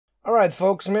Alright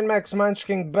folks, MinMax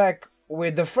Munchkin back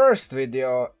with the first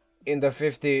video in the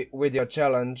 50 video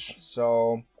challenge.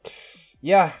 So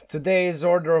yeah, today's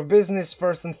order of business,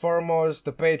 first and foremost,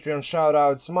 the Patreon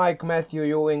shoutouts: Mike, Matthew,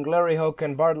 Ewing, Larry,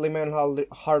 Hocken,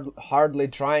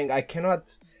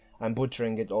 BardlyManHardlyTrying, I'm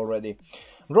butchering it already.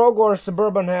 Rogor,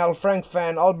 SuburbanHell, Frank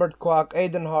Fan, Albert Kwak,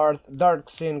 Aidan Harth, Darth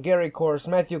Xín, Gary Course,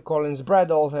 Matthew Collins, Brad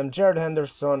Oldham, Jared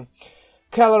Henderson,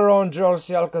 Kaleron,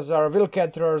 C Alcazar, Will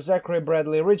Ketterer, Zachary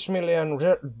Bradley, Rich Milian,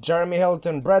 Jeremy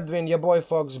Helton, Bredwin, Ya Boy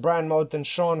Fox, Bryan Moten,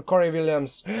 Sean, Corry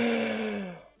Williams,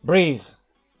 Breathe,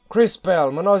 Chris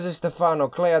Pell, Mannozi Stefano,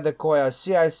 Adekoya,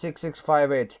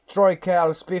 CI6658, Troy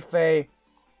Kalle, spiffay,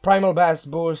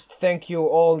 PrimalBassBoost. Thank you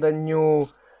all the new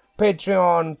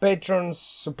patrons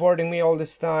supporting me all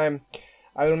this time.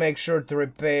 I will make sure to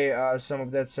repay some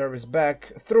of that service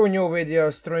back through new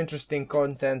videos, through interesting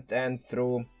content, and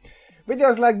through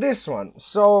videos like this one.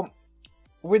 So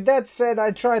with that said,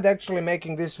 I tried actually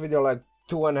making this video like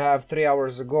 2.5–3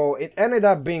 hours ago. It ended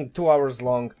up being 2 hours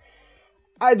long.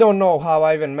 I don't know how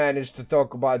I even managed to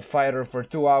talk about Fighter for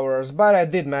 2 hours, but I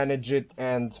did manage it,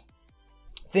 and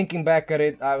thinking back at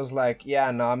it, I was like,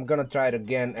 yeah, no, I'm gonna try it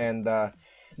again. And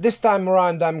this time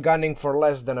around I'm gunning for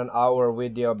less than an hour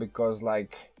video, because,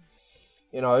 like,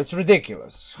 you know, it's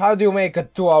ridiculous. How do you make a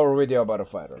 2-hour video about a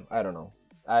fighter? I don't know.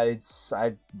 I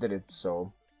did it,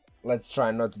 so let's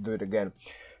try not to do it again.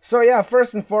 So yeah,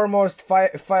 first and foremost,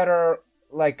 fighter,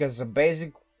 like, as a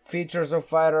basic features of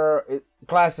fighter,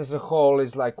 class as a whole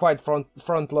is like quite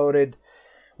front loaded,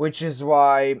 which is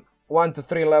why 1 to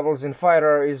 3 levels in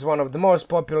fighter is one of the most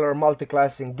popular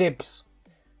multi-classing dips.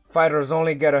 Fighters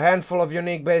only get a handful of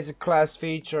unique basic class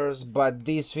features, but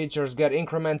these features get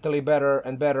incrementally better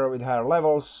and better with higher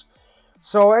levels.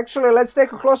 So actually, let's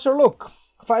take a closer look.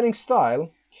 Fighting style.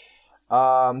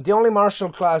 The only martial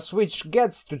class which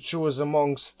gets to choose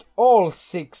amongst all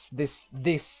 6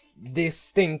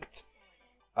 distinct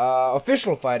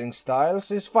official fighting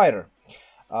styles is fighter.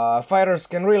 Fighters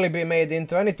can really be made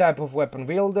into any type of weapon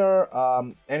wielder,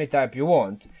 any type you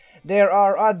want. There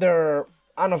are other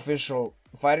unofficial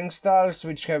fighting styles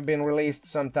which have been released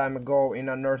some time ago in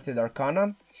Unearthed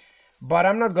Arcana, but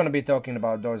I'm not going to be talking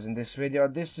about those in this video.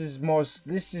 This is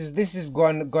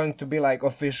going to be like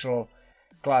official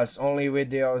class only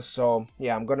videos, so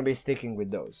yeah, I'm going to be sticking with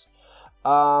those.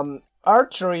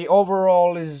 Archery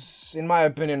overall is, in my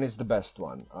opinion, is the best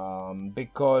one,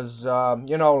 because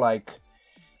you know, like,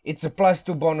 it's a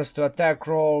 +2 bonus to attack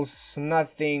rolls.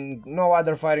 No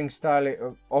other fighting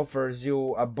style offers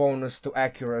you a bonus to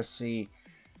accuracy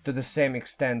to the same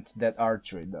extent that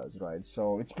archery does, right?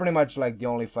 So it's pretty much like the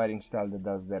only fighting style that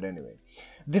does that anyway.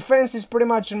 Defense is pretty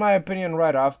much, in my opinion,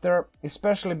 right after,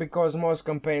 especially because most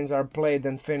campaigns are played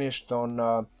and finished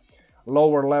on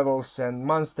lower levels, and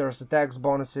monsters' attacks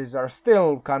bonuses are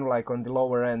still kind of like on the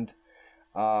lower end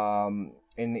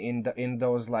in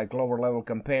those like lower level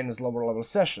campaigns, lower level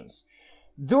sessions.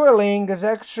 Dueling is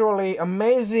actually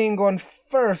amazing on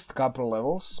first couple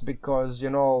levels, because, you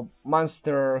know,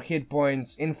 monster hit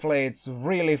points inflates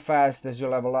really fast as you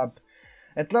level up.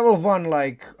 At level 1,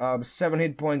 like 7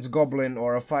 hit points goblin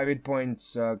or a 5 hit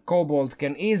points kobold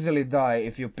can easily die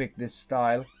if you pick this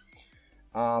style.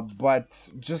 But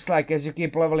just like as you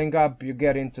keep leveling up, you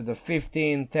get into the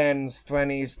 15, 10s,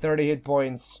 20s, 30 hit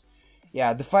points.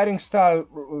 Yeah, the fighting style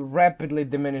rapidly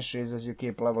diminishes as you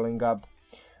keep leveling up.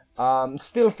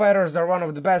 Still, fighters are one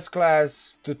of the best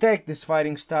class to take this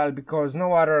fighting style, because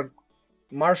no other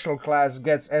martial class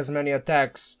gets as many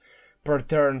attacks per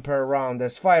turn per round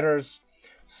as fighters.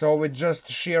 So with just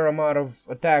sheer amount of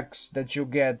attacks that you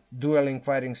get, dueling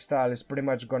fighting style is pretty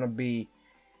much gonna be,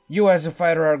 you as a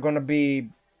fighter are gonna be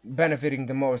benefiting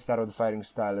the most out of the fighting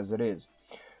style as it is.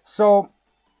 So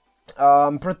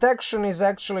protection is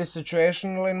actually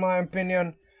situational, in my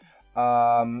opinion.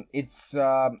 It's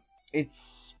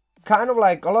kind of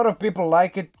like, a lot of people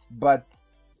like it, but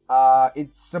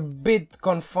it's a bit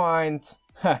confined,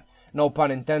 no pun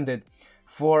intended,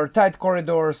 for tight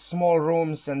corridors, small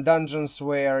rooms, and dungeons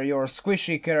where your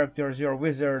squishy characters, your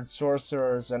wizards,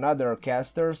 sorcerers, and other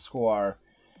casters, who are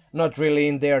not really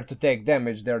in there to take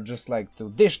damage, they're just like to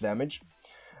dish damage,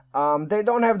 they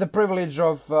don't have the privilege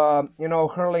of, you know,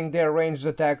 hurling their ranged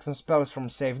attacks and spells from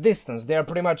safe distance. They're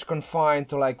pretty much confined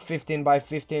to like 15 by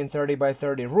 15, 30 by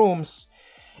 30 rooms,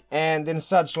 and in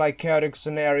such like chaotic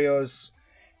scenarios,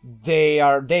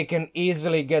 they can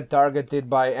easily get targeted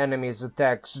by enemies'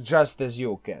 attacks just as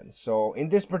you can. So in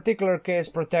this particular case,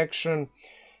 protection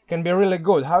can be really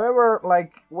good. However,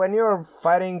 like, when you're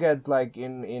fighting at like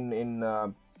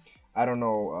in I don't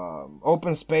know,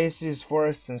 open spaces,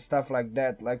 forests and stuff like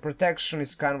that. Like protection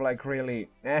is kind of like really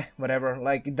whatever.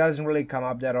 Like it doesn't really come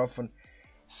up that often.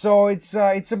 So it's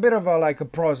a bit of a like a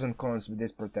pros and cons with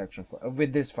this protection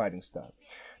with this fighting style.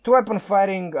 To weapon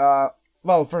fighting,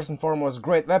 well, first and foremost,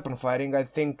 great weapon fighting I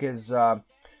think is on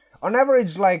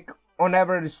average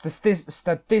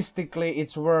statistically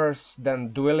it's worse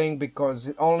than dueling, because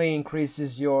it only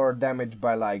increases your damage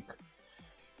by like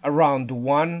around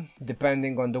 1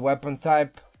 depending on the weapon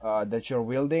type that you're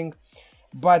wielding.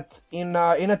 But in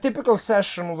a typical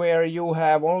session where you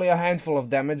have only a handful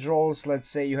of damage rolls, let's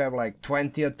say you have like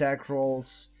 20 attack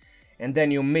rolls and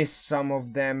then you miss some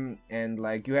of them and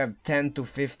like you have 10 to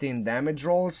 15 damage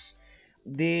rolls,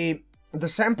 the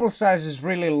sample size is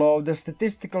really low, the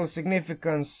statistical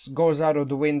significance goes out of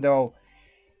the window,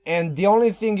 and the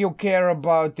only thing you care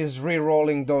about is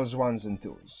re-rolling those 1s and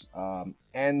 2s.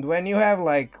 And when you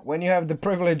have the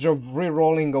privilege of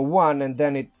re-rolling a 1 and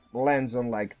then it lands on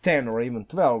like 10 or even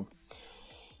 12,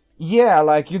 yeah,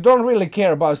 like you don't really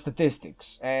care about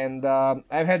statistics. And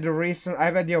I've had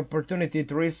the opportunity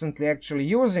to recently actually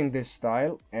using this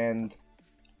style, and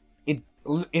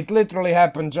it literally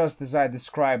happened just as I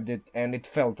described it, and it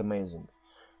felt amazing.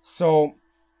 So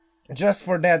just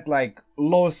for that like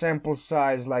low sample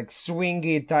size, like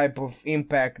swingy type of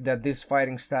impact that this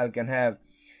fighting style can have,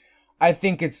 I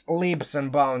think it's leaps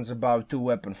and bounds above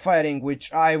two-weapon fighting,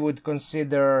 which I would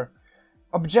consider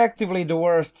objectively the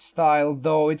worst style,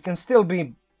 though it can still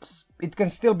be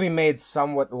made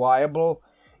somewhat viable,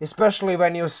 especially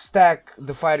when you stack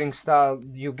the fighting style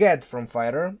you get from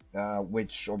fighter,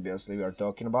 which obviously we are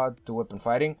talking about, two-weapon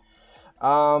fighting.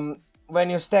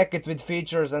 When you stack it with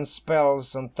features and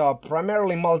spells on top,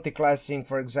 primarily multi-classing,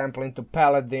 for example, into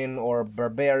Paladin or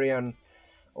Barbarian,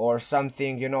 or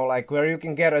something, you know, like where you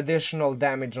can get additional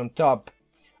damage on top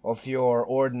of your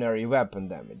ordinary weapon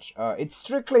damage. It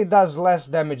strictly does less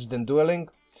damage than dueling,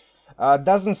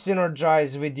 doesn't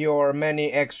synergize with your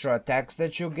many extra attacks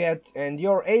that you get, and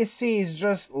your AC is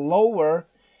just lower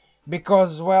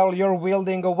because, well, you're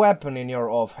wielding a weapon in your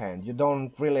offhand. You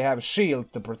don't really have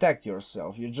shield to protect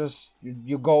yourself.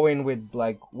 You go in with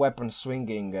like weapon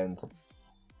swinging and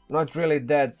not really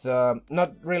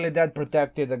that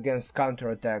protected against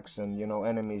counterattacks and, you know,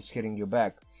 enemies hitting you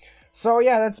back. So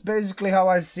yeah, that's basically how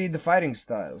I see the fighting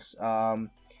styles.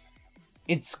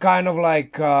 It's kind of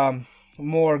like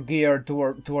more geared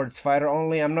towards fighter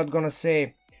only. I'm not gonna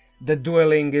say the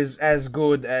dueling is as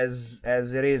good as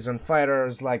it is on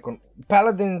fighters. Like on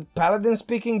Paladin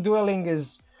speaking dueling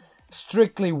is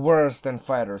strictly worse than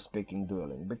fighter speaking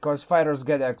dueling, because fighters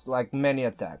get like many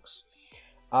attacks.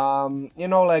 You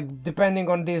know, like depending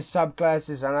on these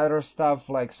subclasses and other stuff,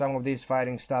 like some of these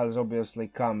fighting styles obviously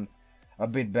come a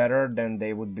bit better than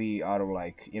they would be out of,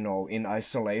 like, you know, in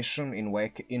isolation, in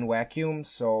vacuum.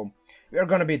 So we're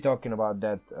gonna be talking about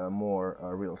that more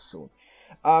real soon.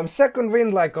 Second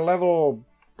wind, like a level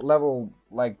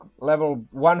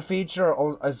 1 feature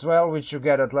as well, which you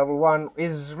get at level 1,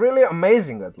 is really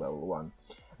amazing at level 1,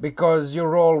 because you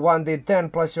roll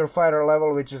 1d10 plus your fighter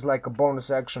level, which is like a bonus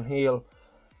action heal.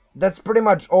 That's pretty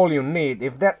much all you need.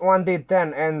 If that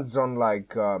 1d10 ends on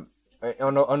like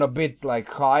on a bit like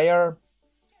higher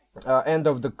end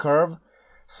of the curve,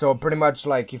 so pretty much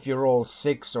like if you roll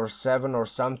 6 or 7 or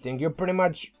something, you pretty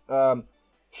much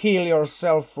heal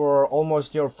yourself for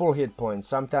almost your full hit points,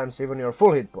 sometimes even your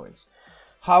full hit points.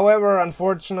 However,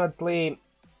 unfortunately,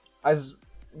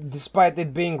 despite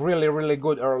it being really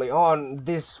good early on,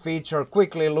 this feature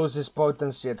quickly loses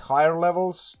potency at higher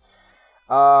levels.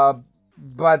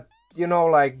 But, you know,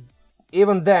 like,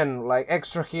 even then, like,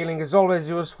 extra healing is always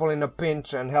useful in a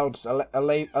pinch and helps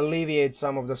alleviate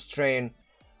some of the strain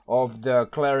of the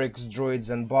clerics, druids,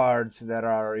 and bards that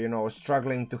are, you know,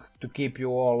 struggling to keep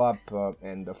you all up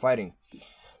and fighting.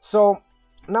 So,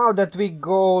 now that we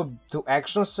go to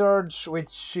Action Surge,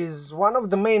 which is one of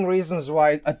the main reasons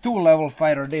why a 2-level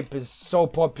fighter dip is so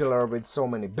popular with so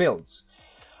many builds.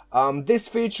 This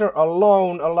feature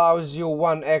alone allows you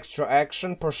 1 extra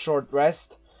action per short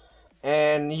rest,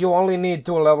 and you only need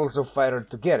 2 levels of fighter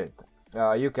to get it.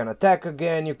 You can attack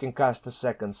again, you can cast a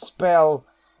second spell.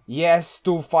 Yes,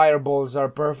 2 fireballs are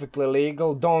perfectly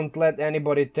legal. Don't let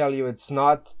anybody tell you it's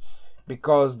not,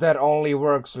 because that only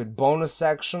works with bonus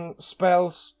action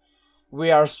spells.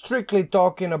 We are strictly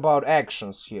talking about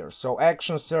actions here. So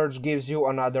Action Surge gives you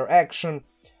another action.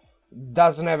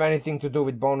 Doesn't have anything to do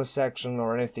with bonus action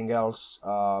or anything else.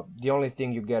 The only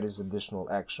thing you get is additional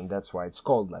action. That's why it's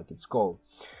called like it's called.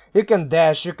 You can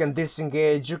dash, you can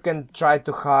disengage, you can try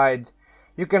to hide,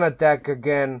 you can attack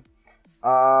again.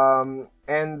 And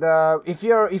if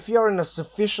you're in a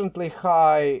sufficiently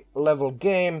high level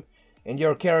game, and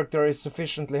your character is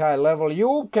sufficiently high level,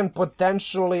 you can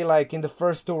potentially, like in the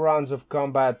first 2 rounds of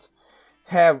combat,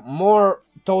 have more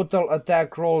total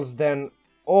attack rolls than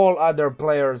all other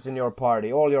players in your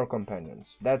party, all your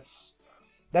companions. That's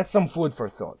some food for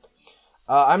thought.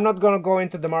 I'm not gonna go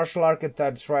into the martial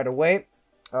archetypes right away,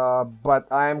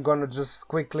 but I'm gonna just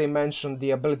quickly mention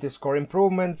the ability score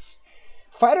improvements.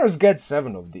 Fighters get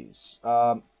 7 of these.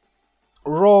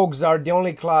 Rogues are the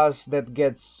only class that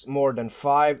gets more than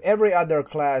 5. Every other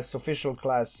class, official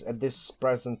class at this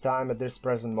present time, at this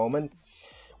present moment,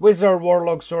 Wizard,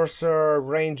 Warlock, Sorcerer,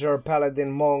 Ranger,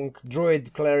 Paladin, Monk,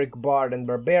 Druid, Cleric, Bard, and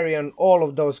Barbarian, all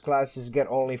of those classes get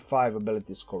only 5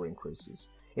 ability score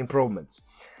improvements.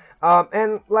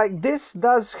 And like this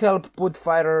does help put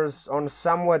fighters on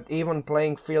somewhat even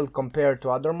playing field compared to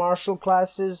other martial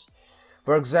classes.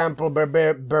 For example,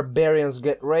 Barbarians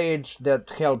get Rage, that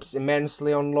helps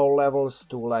immensely on low levels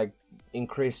to like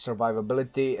increase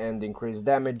survivability and increase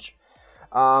damage.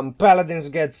 Paladins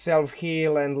get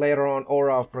Self-Heal and later on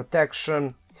Aura of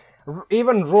Protection.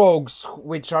 Even Rogues,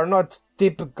 which are not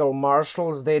typical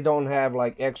martials, they don't have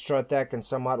like extra attack and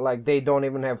somewhat like they don't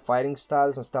even have fighting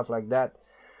styles and stuff like that.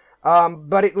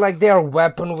 But like they are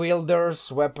weapon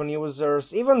wielders, weapon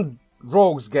users. Even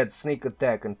Rogues get Sneak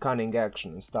Attack and Cunning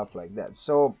Action and stuff like that.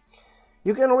 So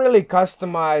you can really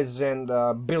customize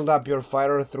and build up your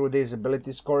fighter through these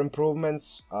ability score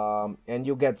improvements. And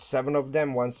you get 7 of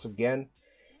them once again.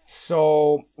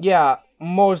 So yeah,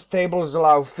 most tables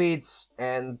allow feats,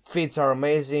 and feats are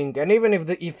amazing. And even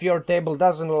if your table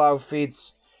doesn't allow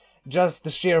feats, just the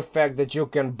sheer fact that you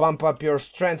can bump up your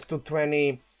strength to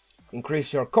 20,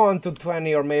 increase your con to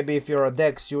 20, or maybe if you're a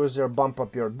dex user, bump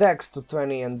up your dex to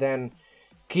 20, and then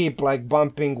keep like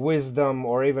bumping wisdom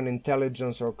or even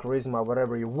intelligence or charisma,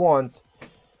 whatever you want.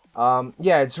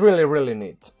 Yeah, it's really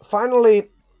neat. Finally,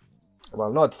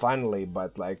 well, not finally,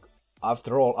 but like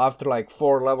after all, after like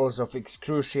 4 levels of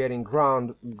excruciating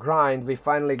grind, we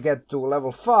finally get to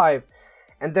level 5,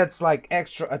 and that's like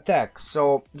extra attack.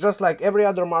 So just like every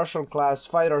other martial class,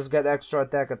 fighters get extra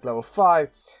attack at level 5,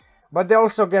 but they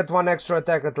also get 1 extra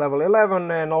attack at level 11,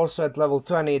 and also at level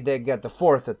 20 they get a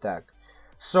 4th attack.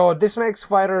 So this makes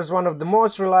fighters one of the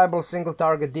most reliable single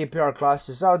target DPR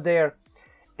classes out there,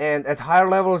 and at higher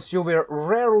levels you will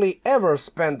rarely ever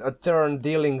spend a turn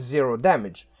dealing 0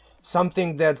 damage.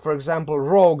 Something that, for example,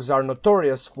 rogues are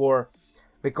notorious for,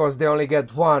 because they only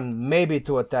get 1, maybe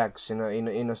 2 attacks in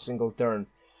a single turn.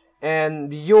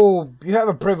 And you have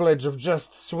a privilege of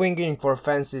just swinging for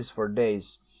fences for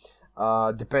days,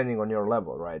 depending on your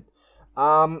level, right?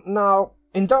 Now,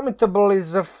 Indomitable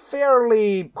is a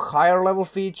fairly higher level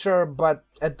feature, but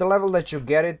at the level that you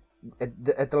get it,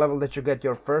 at the level that you get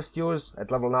your first use,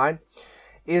 at level 9,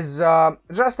 is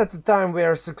just at the time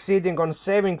where succeeding on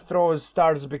saving throws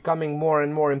starts becoming more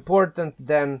and more important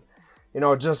than, you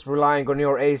know, just relying on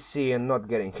your AC and not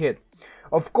getting hit.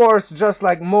 Of course, just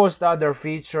like most other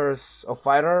features of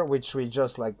fighter, which we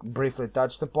just like briefly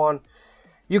touched upon,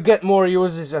 you get more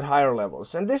uses at higher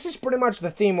levels. And this is pretty much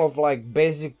the theme of like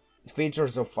basic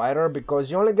features of fighter,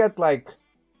 because you only get like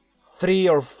 3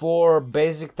 or 4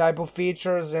 basic type of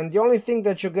features, and the only thing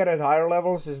that you get at higher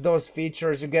levels is those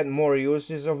features. You get more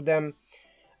uses of them.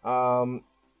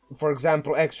 For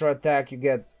example, extra attack, you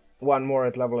get 1 more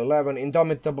at level 11.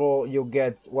 Indomitable, you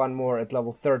get 1 more at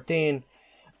level 13.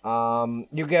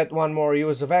 You get 1 more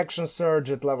use of action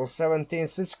surge at level 17.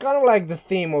 So it's kind of like the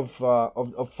theme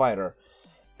of fighter.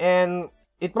 And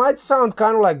it might sound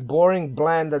kind of like boring,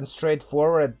 bland, and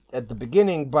straightforward at the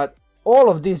beginning, but all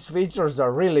of these features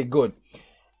are really good.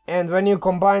 And when you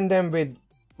combine them with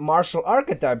martial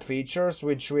archetype features,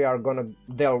 which we are gonna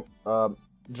delve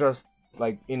just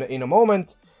like in a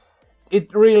moment,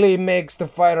 it really makes the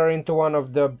fighter into one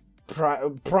of the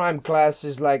prime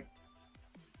classes. Like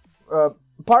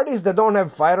parties that don't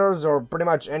have fighters or pretty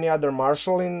much any other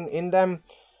martial in them,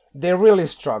 they really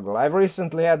struggle. I've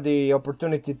recently had the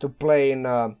opportunity to play in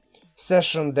a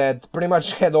session that pretty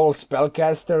much had all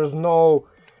spellcasters.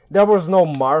 There was no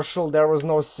martial, there was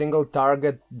no single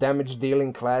target damage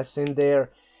dealing class in there.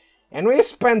 And we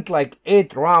spent like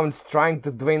 8 rounds trying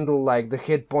to dwindle like the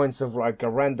hit points of like a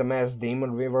random ass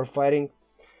demon we were fighting.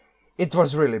 It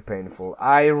was really painful.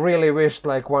 I really wished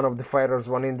like one of the fighters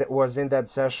was in that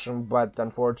session, but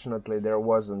unfortunately there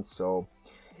wasn't. So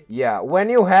yeah, when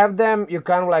you have them, you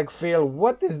kind of like feel,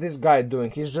 what is this guy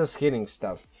doing? He's just hitting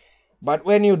stuff. But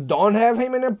when you don't have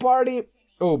him in a party,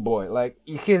 oh boy, like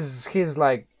his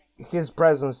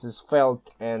presence is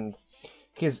felt and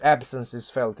his absence is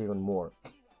felt even more.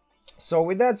 So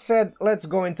with that said, let's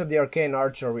go into the Arcane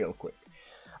Archer real quick.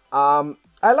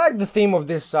 I like the theme of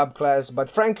this subclass, but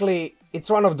frankly, it's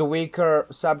one of the weaker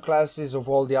subclasses of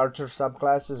all the archer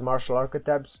subclasses, martial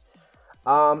archetypes.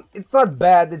 It's not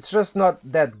bad, it's just not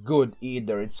that good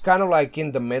either. It's kind of like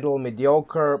in the middle,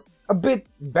 mediocre, a bit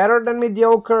better than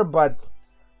mediocre, but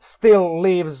still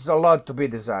leaves a lot to be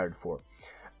desired for.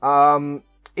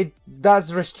 It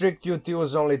does restrict you to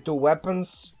use only 2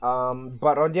 weapons,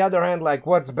 but on the other hand, like,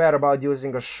 what's bad about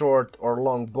using a short or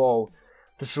long bow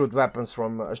to shoot weapons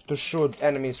from, to shoot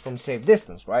enemies from safe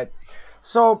distance, right?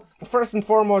 So, first and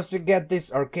foremost, we get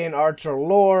this Arcane Archer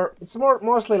lore. It's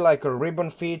mostly like a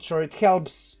ribbon feature. It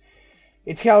helps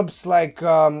like,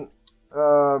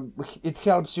 it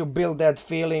helps you build that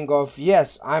feeling of,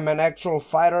 yes, I'm an actual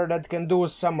fighter that can do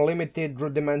some limited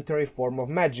rudimentary form of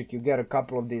magic. You get a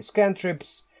couple of these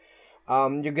cantrips,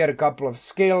 you get a couple of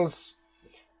skills,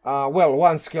 well,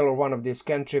 one skill or one of these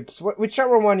cantrips.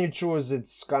 Whichever one you choose,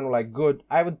 it's kind of like good.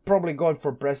 I would probably go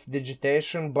for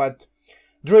Prestidigitation, but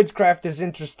Druidcraft is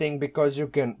interesting because you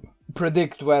can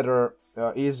predict weather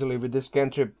easily with this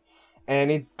cantrip,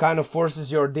 and it kind of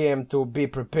forces your DM to be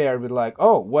prepared with like,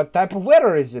 oh, what type of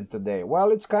weather is it today? Well,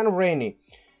 it's kind of rainy.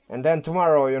 And then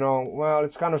tomorrow, you know, well,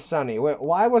 it's kind of sunny. Well,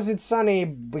 why was it sunny?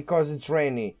 Because it's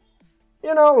rainy.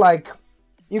 You know, like,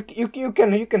 you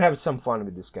can have some fun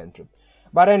with this cantrip.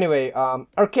 But anyway,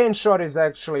 Arcane Shot is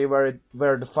actually where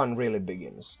the fun really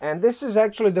begins. And this is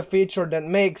actually the feature that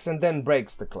makes and then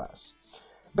breaks the class.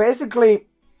 Basically,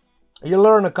 you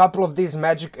learn a couple of these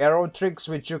magic arrow tricks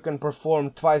which you can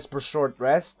perform twice per short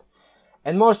rest.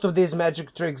 And most of these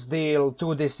magic tricks deal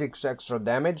 2d6 extra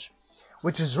damage,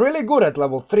 which is really good at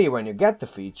level 3 when you get the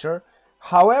feature.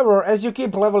 However, as you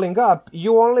keep leveling up,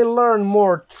 you only learn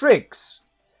more tricks.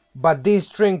 But these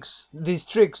tricks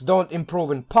don't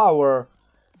improve in power.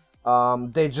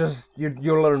 They just, you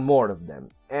learn more of them.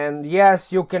 And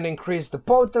yes, you can increase the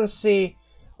potency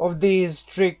of these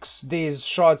tricks, these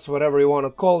shots, whatever you want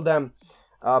to call them,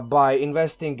 by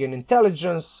investing in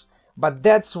intelligence, but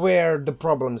that's where the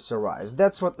problems arise.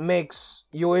 That's what makes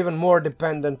you even more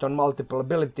dependent on multiple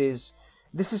abilities.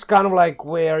 This is kind of like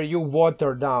where you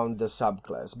water down the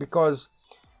subclass, because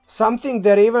something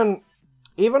that even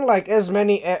like as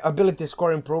many ability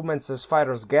score improvements as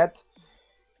fighters get,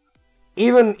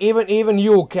 even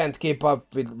you can't keep up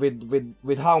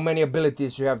with how many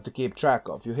abilities you have to keep track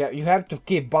of. You have to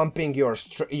keep bumping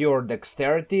your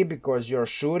dexterity because you're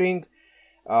shooting,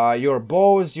 your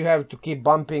bows. You have to keep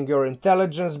bumping your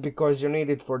intelligence because you need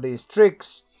it for these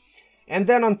tricks. And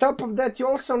then on top of that, you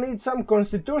also need some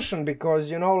constitution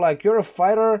because, you know, like, you're a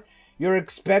fighter, you're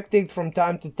expected from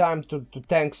time to time to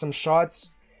tank some shots.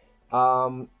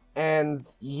 And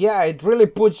yeah, it really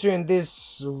puts you in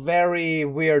this very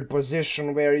weird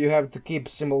position where you have to keep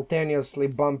simultaneously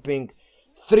bumping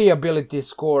 3 ability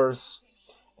scores,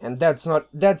 and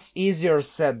that's easier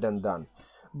said than done.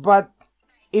 But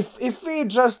if we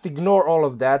just ignore all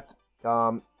of that,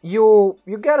 you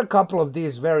get a couple of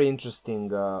these very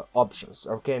interesting options,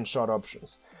 arcane shot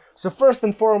options. So first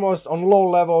and foremost, on low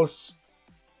levels,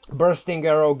 Bursting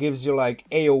Arrow gives you like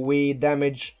AoE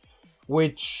damage,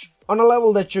 which on a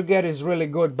level that you get is really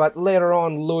good, but later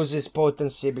on loses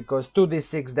potency because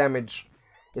 2d6 damage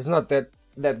is not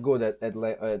that good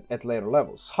at later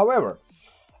levels. However,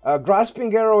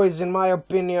 Grasping Arrow is, in my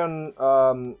opinion,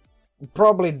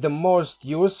 probably the most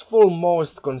useful,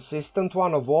 most consistent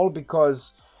one of all,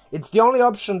 because it's the only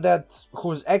option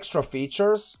whose extra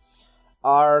features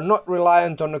are not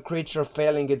reliant on a creature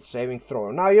failing its saving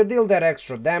throw. Now, you deal that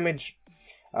extra damage.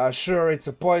 Sure, it's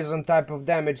a poison type of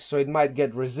damage, so it might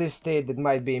get resisted, it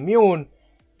might be immune,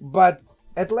 but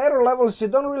at later levels you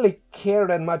don't really care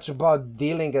that much about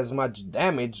dealing as much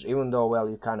damage, even though, well,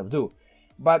 you kind of do.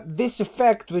 But this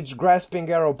effect which Grasping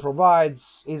Arrow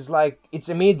provides is like, it's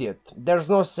immediate. There's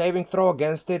no saving throw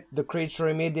against it. The creature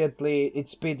immediately,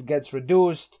 its speed gets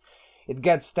reduced, it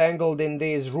gets tangled in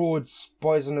these roots,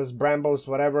 poisonous brambles,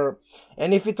 whatever,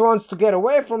 and if it wants to get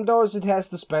away from those, it has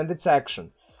to spend its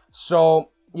action. So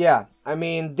yeah, I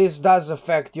mean, this does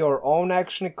affect your own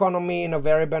action economy in a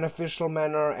very beneficial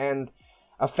manner and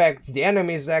affects the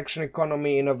enemy's action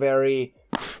economy in a very,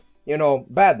 you know,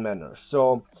 bad manner.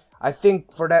 So I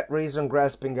think for that reason,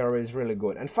 Grasping Arrow is really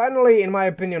good. And finally, in my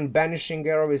opinion, Banishing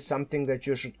Arrow is something that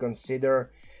you should consider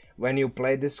when you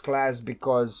play this class,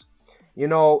 because, you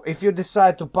know, if you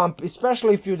decide to pump,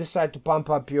 especially if you decide to pump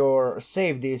up your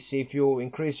save DC, if you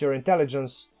increase your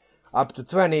intelligence up to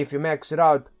 20, if you max it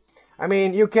out, I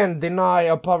mean, you can deny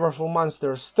a powerful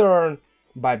monster's turn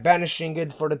by banishing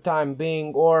it for the time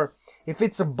being, or if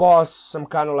it's a boss, some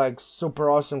kind of like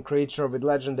super awesome creature with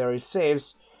legendary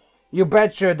saves, you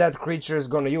betcha that creature is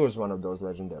gonna use one of those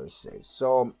legendary saves.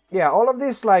 So yeah, all of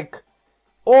this like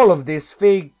all of this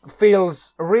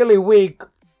feels really weak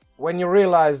when you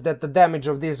realize that the damage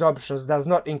of these options does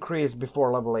not increase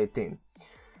before level 18.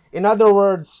 In other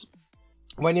words,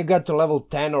 when you get to level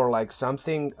 10 or like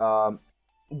something,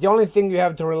 the only thing you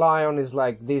have to rely on is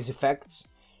like these effects,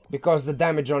 because the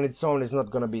damage on its own is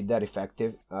not gonna be that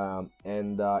effective.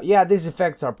 Yeah, these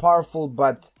effects are powerful,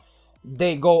 but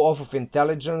they go off of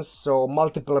intelligence, so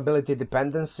multiple ability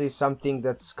dependency is something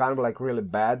that's kind of like really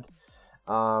bad.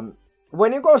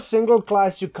 When you go single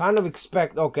class, you kind of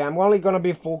expect, okay, I'm only gonna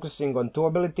be focusing on 2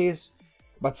 abilities,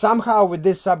 but somehow with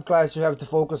this subclass you have to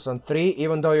focus on 3,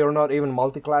 even though you're not even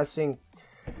multiclassing.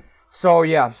 So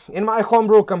yeah, in my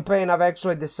homebrew campaign I've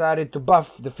actually decided to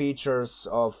buff the features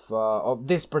of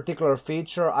this particular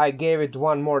feature. I gave it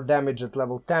 1 more damage at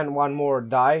level 10, 1 more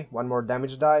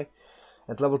damage die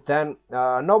at level 10.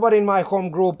 Nobody in my home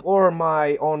group or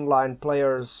my online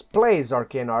players plays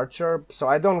Arcane Archer, so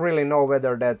I don't really know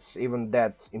whether that's even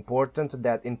that important,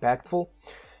 that impactful.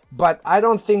 But I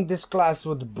don't think this class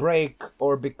would break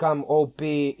or become OP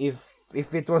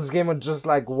if it was given just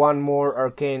like one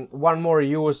more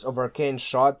use of Arcane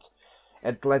Shot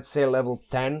at, let's say, level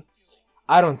 10.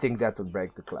 I don't think that would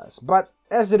break the class. But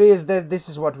as it is, this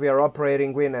is what we are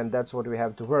operating with, and that's what we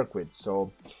have to work with.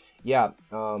 So yeah,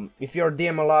 if your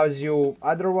DM allows you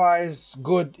otherwise,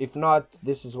 good. If not,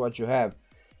 this is what you have.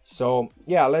 So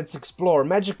yeah, let's explore.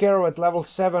 Magic Arrow at level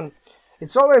 7.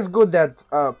 It's always good that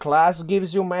class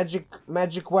gives you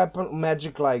magic weapon,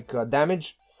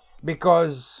 damage,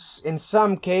 because in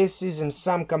some cases, in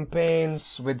some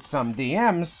campaigns with some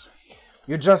DMs,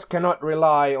 you just cannot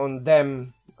rely on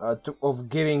them of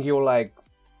giving you like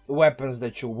weapons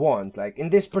that you want. Like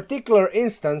in this particular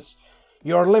instance,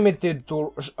 you're limited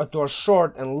to a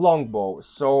short and long bow,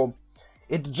 so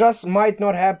it just might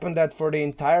not happen that for the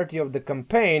entirety of the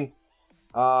campaign,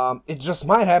 it just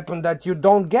might happen that you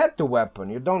don't get the weapon,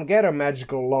 you don't get a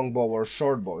magical longbow or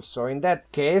short bow. So in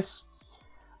that case,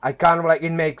 I kind of like,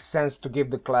 it makes sense to give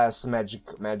the class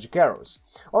magic arrows.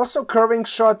 Also, curving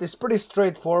shot is pretty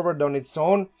straightforward on its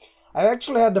own. I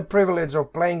actually had the privilege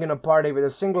of playing in a party with a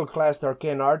single class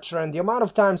Arcane Archer, and the amount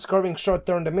of times curving shot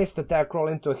turned a missed attack roll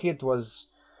into a hit was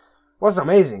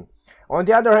amazing. On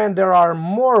the other hand, there are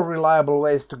more reliable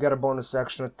ways to get a bonus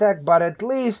action attack, but at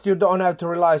least you don't have to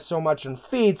rely so much on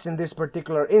feats. In this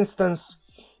particular instance,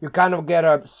 you kind of get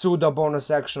a pseudo bonus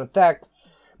action attack,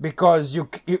 because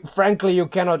frankly you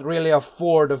cannot really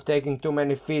afford of taking too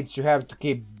many feats. You have to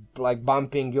keep like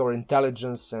bumping your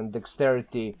intelligence and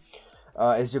dexterity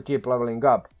as you keep leveling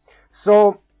up.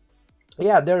 So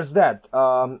yeah, there's that.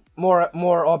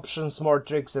 More options, more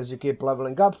tricks as you keep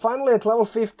leveling up. Finally, at level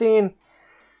 15,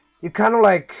 you kind of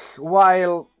like,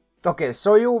 okay,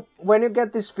 so when you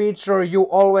get this feature, you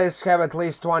always have at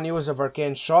least 1 use of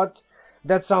Arcane Shot.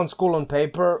 That sounds cool on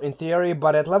paper, in theory,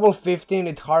 but at level 15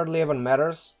 it hardly even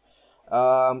matters.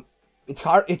 It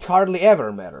hardly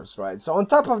ever matters, right? So on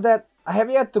top of that, I have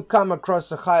yet to come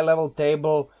across a high level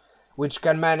table which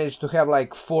can manage to have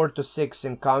like 4 to 6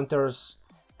 encounters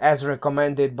as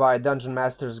recommended by Dungeon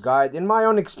Master's Guide. In my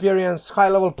own experience, high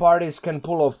level parties can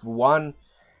pull off 1,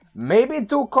 maybe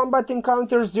 2 combat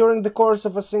encounters during the course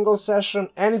of a single session.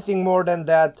 Anything more than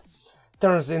that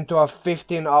turns into a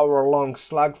 15-hour long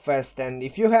slugfest, and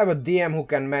if you have a DM who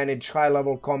can manage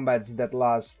high-level combats that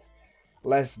last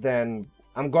less than,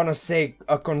 I'm gonna say,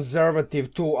 a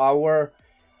conservative 2 hour,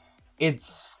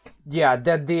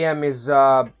 that DM is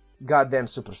a goddamn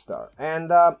superstar.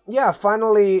 And yeah,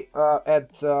 finally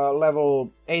at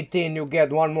level 18 you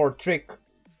get 1 more trick,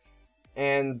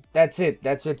 and that's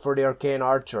it for the Arcane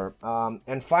Archer.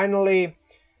 And finally,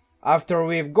 after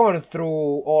we've gone through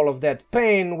all of that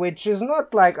pain, which is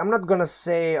not like, I'm not gonna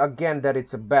say again that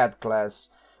it's a bad class,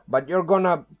 but you're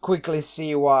gonna quickly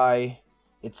see why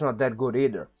it's not that good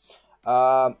either.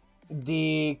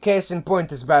 The case in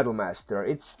point is Battlemaster.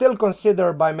 It's still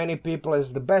considered by many people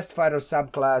as the best fighter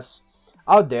subclass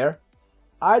out there.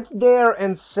 I'd dare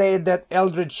and say that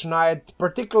Eldritch Knight,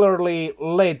 particularly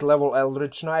late level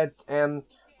Eldritch Knight, and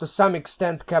to some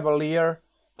extent Cavalier,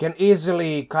 can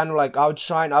easily kind of like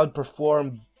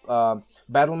outperform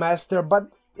Battlemaster,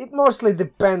 but it mostly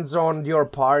depends on your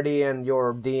party and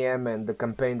your DM and the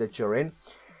campaign that you're in.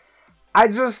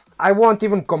 I won't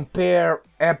even compare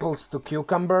apples to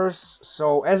cucumbers.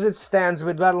 So as it stands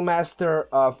with Battlemaster,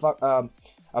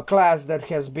 a class that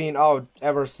has been out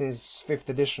ever since 5th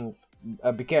edition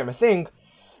became a thing,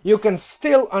 you can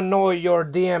still annoy your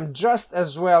DM just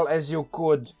as well as you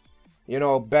could, you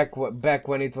know, back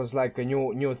when it was like a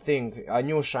new thing, a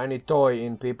new shiny toy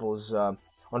in people's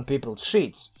on people's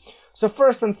sheets. So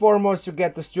first and foremost, you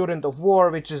get the Student of War,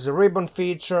 which is a ribbon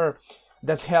feature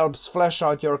that helps flesh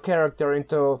out your character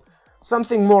into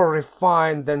something more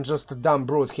refined than just a dumb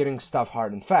brute hitting stuff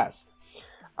hard and fast.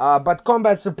 But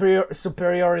combat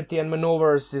superiority and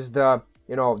maneuvers is the,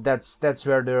 you know, that's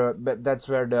where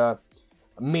the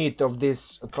meat of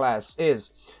this class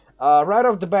is. Right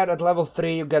off the bat at level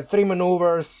 3 you get 3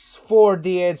 maneuvers, 4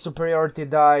 d8 superiority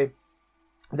die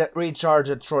that recharge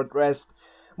at short rest,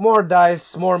 more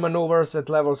dice, more maneuvers at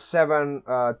level 7,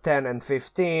 10 and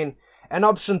 15, an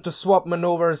option to swap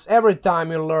maneuvers every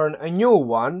time you learn a new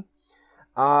one,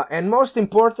 and most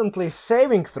importantly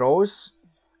saving throws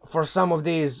for some of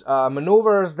these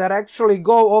maneuvers that actually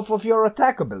go off of your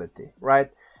attack ability,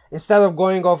 right? Instead of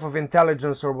going off of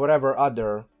intelligence or whatever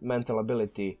other mental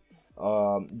ability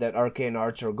that Arcane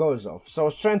Archer goes off. So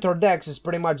strength or dex is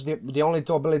pretty much the only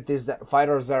two abilities that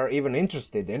fighters are even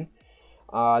interested in.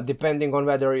 Depending on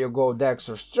whether you go dex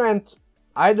or strength,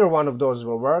 either one of those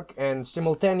will work and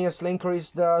simultaneously increase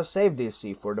the save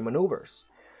DC for the maneuvers.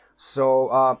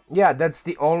 So yeah, that's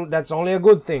only a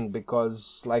good thing,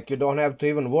 because like you don't have to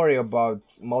even worry about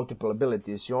multiple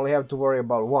abilities, you only have to worry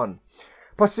about one.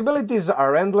 Possibilities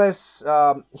are endless.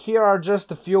 Here are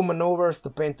just a few maneuvers to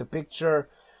paint a picture.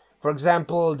 For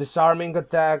example, disarming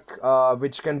attack,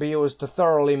 which can be used to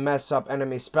thoroughly mess up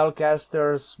enemy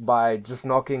spellcasters by just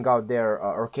knocking out their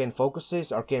arcane foci,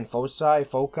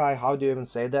 how do you even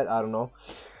say that? I don't know.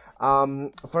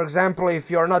 For example,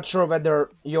 if you're not sure whether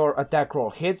your attack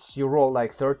roll hits, you roll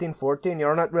like 13, 14,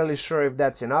 you're not really sure if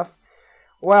that's enough.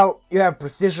 Well, you have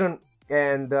precision,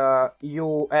 and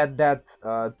you add that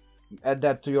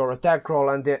to your attack roll,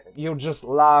 and you just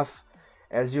laugh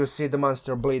as you see the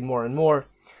monster bleed more and more.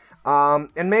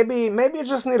 And maybe you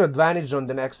just need advantage on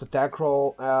the next attack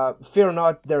roll. Fear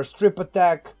not, there's trip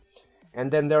attack, and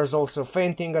then there's also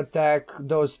fainting attack.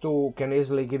 Those two can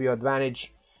easily give you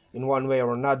advantage in one way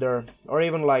or another, or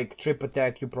even like trip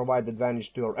attack, you provide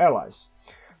advantage to your allies.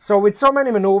 So with so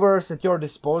many maneuvers at your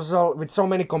disposal, with so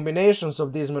many combinations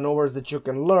of these maneuvers that you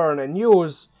can learn and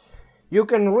use, you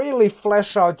can really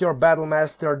flesh out your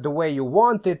Battlemaster the way you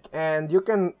want it, and you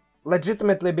can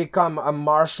legitimately become a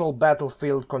martial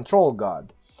battlefield control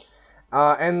god.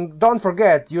 And don't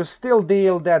forget, you still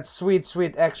deal that sweet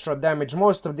extra damage.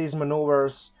 Most of these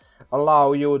maneuvers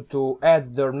allow you to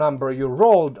add the number you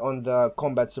rolled on the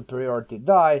combat superiority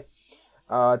die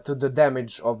to the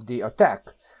damage of the attack.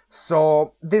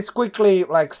 So this quickly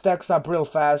like stacks up real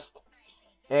fast,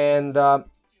 and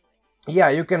yeah,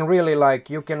 you can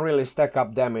really stack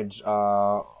up damage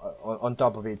on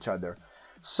top of each other.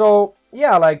 So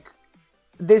yeah, like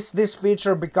this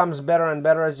feature becomes better and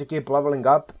better as you keep leveling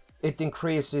up. It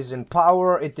increases in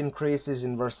power, it increases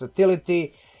in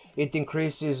versatility, it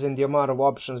increases in the amount of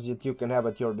options that you can have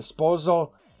at your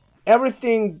disposal.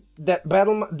 Everything that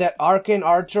Arcane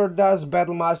Archer does,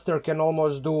 Battlemaster can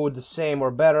almost do the same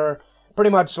or better. Pretty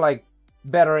much like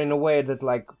better in a way that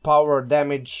like power,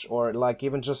 damage, or like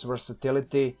even just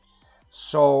versatility.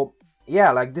 So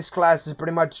yeah, like this class is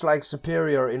pretty much like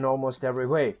superior in almost every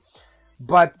way.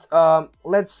 But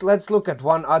let's look at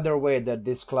one other way that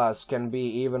this class can be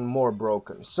even more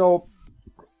broken. So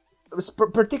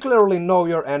particularly know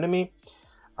your enemy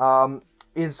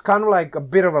is kind of like a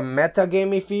bit of a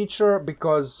metagamey feature,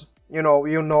 because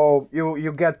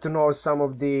you get to know some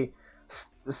of the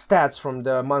stats from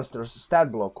the monster's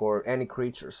stat block or any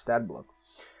creature's stat block.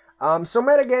 So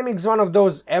metagaming is one of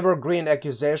those evergreen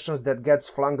accusations that gets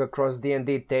flung across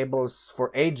D&D tables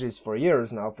for ages, for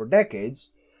years now, for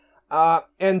decades,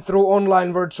 and through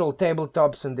online virtual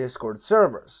tabletops and Discord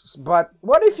servers. But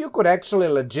what if you could actually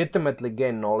legitimately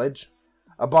gain knowledge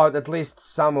about at least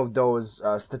some of those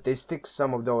statistics,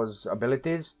 some of those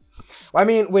abilities? I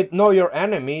mean, with Know Your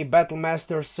Enemy,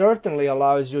 Battlemaster certainly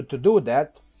allows you to do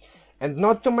that. And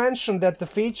not to mention that the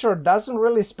feature doesn't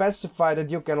really specify that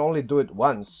you can only do it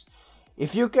once.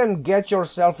 If you can get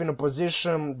yourself in a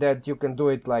position that you can do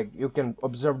it, like you can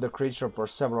observe the creature for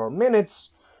several minutes,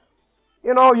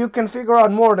 you can figure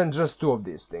out more than just two of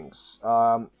these things.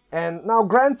 And now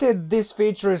granted, this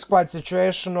feature is quite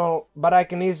situational, but I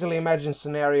can easily imagine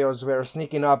scenarios where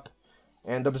sneaking up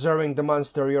and observing the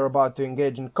monster you're about to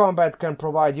engage in combat can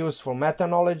provide useful meta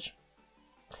knowledge.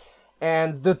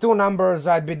 And the two numbers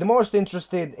I'd be the most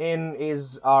interested in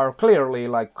are clearly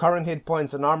like current hit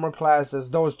points and armor class, as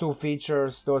those two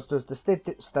features, those two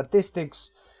statistics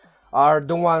are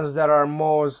the ones that are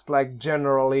most like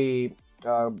generally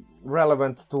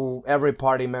relevant to every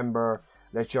party member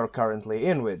that you're currently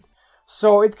in with.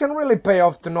 So it can really pay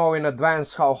off to know in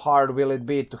advance how hard will it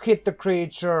be to hit the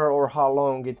creature, or how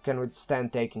long it can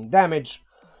withstand taking damage.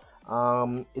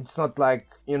 It's not like,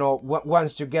 you know,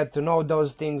 once you get to know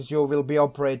those things, you will be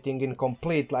operating in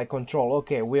complete like control.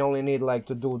 Okay, we only need like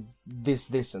to do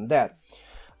this and that.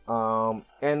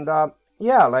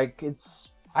 Yeah, like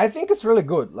I think it's really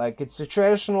good. Like, it's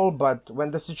situational, but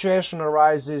when the situation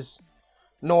arises,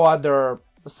 no other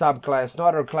subclass, no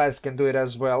other class can do it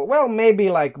as well. Well, maybe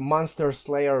like Monster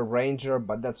Slayer, Ranger,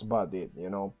 but that's about it, you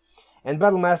know. And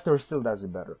Battlemaster still does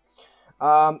it better.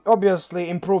 Obviously,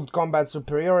 improved combat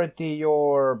superiority,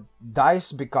 your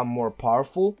dice become more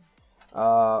powerful.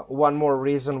 One more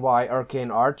reason why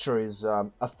Arcane Archer is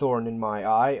a thorn in my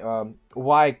eye.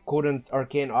 Why couldn't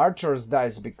Arcane Archer's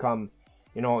dice become,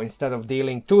 you know, instead of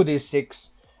dealing 2d6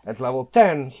 at level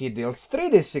 10, he deals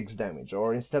 3d6 damage,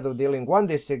 or instead of dealing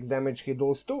 1d6 damage, he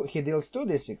deals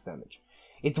 2d6 damage.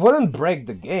 It wouldn't break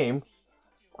the game,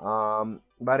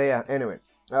 but yeah, anyway.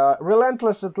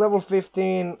 Relentless at level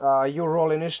 15, you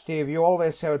roll initiative, you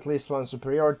always have at least one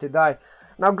superiority die.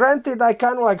 Now granted, I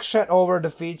kind of like shed over the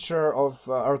feature of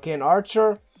Arcane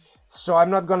Archer, so I'm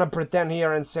not gonna pretend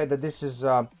here and say that this is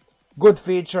a good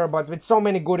feature, but with so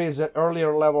many goodies at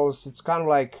earlier levels, it's kind of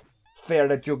like fair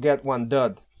that you get one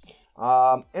dud.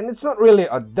 And it's not really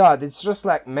a dud, it's just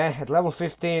like meh, at level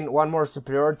 15, one more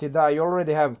superiority die, you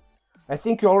already have, I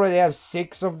think you already have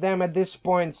 6 of them at this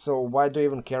point, so why do you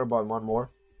even care about one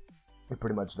more? You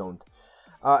pretty much don't.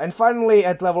 And finally,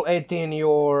 at level 18,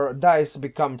 your dice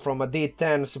become from a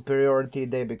D10 superiority,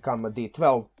 they become a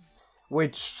D12,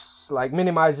 which like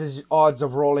minimizes odds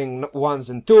of rolling 1s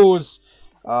and 2s.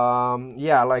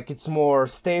 Yeah, like it's more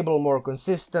stable, more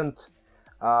consistent.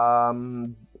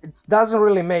 It doesn't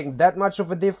really make that much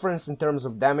of a difference in terms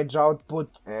of damage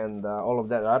output and all of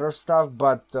that other stuff,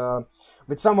 but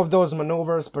with some of those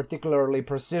maneuvers, particularly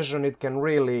precision, it can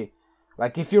really,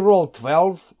 like if you roll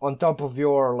 12 on top of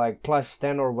your like plus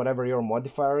 10 or whatever your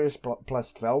modifier is,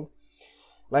 plus 12,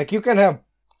 like you can have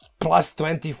plus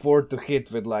 24 to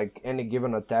hit with like any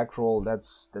given attack roll.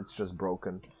 That's just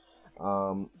broken.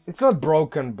 It's not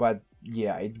broken, but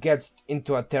yeah, it gets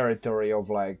into a territory of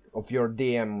like of your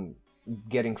DM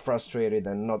getting frustrated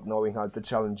and not knowing how to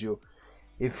challenge you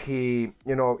if he,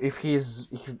 you know, if he's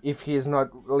not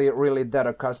really that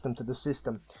accustomed to the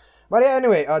system. But yeah,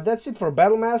 anyway, that's it for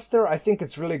Battlemaster. I think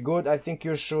it's really good. I think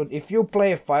you should, if you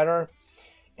play a fighter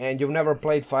and you've never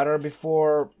played fighter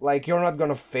before, like, you're not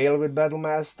gonna fail with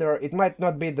Battlemaster. It might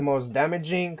not be the most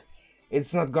damaging,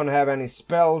 it's not gonna have any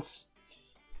spells,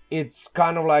 it's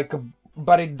kind of like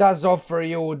but it does offer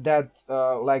you that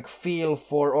like feel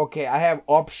for, okay, I have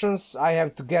options, I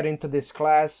have to get into this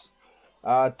class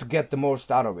to get the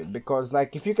most out of it, because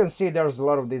like if you can see, there's a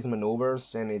lot of these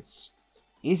maneuvers and it's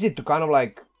easy to kind of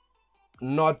like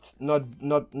not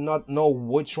know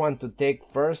which one to take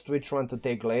first, which one to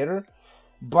take later.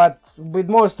 But with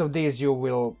most of these you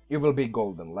will be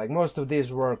golden. Like most of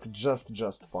these work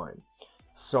just fine.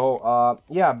 So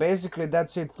yeah, basically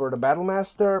that's it for the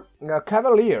Battlemaster.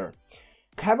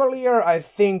 Cavalier, I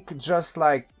think, just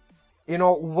like, you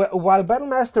know, while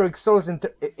Battlemaster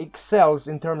excels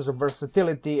in terms of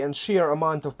versatility and sheer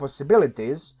amount of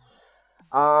possibilities,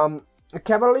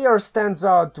 Cavalier stands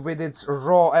out with its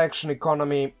raw action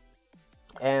economy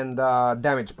and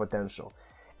damage potential.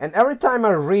 And every time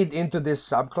I read into this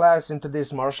subclass, into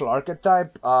this martial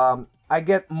archetype, I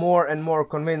get more and more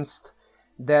convinced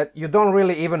that you don't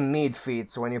really even need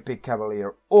feats when you pick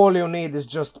Cavalier. All you need is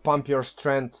just pump your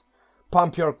strength,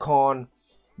 pump your con,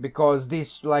 because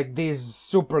these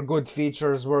super good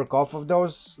features work off of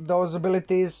those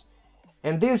abilities.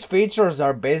 And these features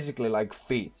are basically like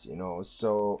feats, you know,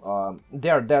 so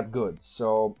they're that good.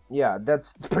 So yeah,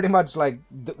 that's pretty much like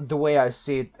the way I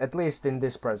see it, at least in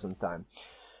this present time.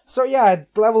 So yeah, at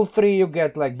level 3 you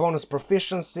get like bonus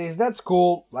proficiencies, that's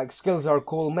cool, like skills are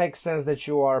cool, makes sense that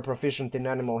you are proficient in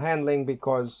animal handling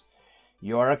because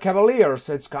you are a cavalier,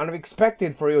 so it's kind of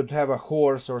expected for you to have a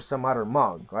horse or some other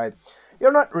mount, right?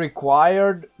 You're not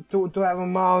required to have a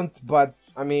mount, but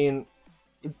I mean,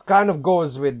 it kind of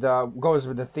goes with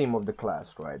the theme of the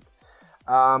class, right?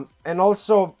 And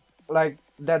also, like,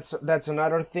 that's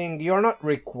another thing. You're not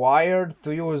required to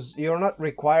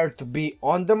be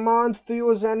on the mount to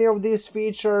use any of these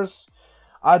features,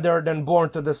 other than Born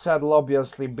to the Saddle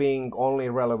obviously being only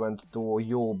relevant to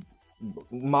you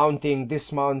mounting,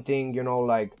 dismounting, you know,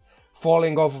 like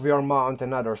falling off of your mount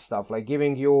and other stuff, like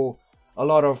giving you a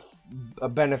lot of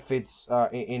benefits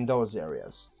in those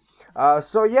areas.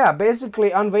 So yeah,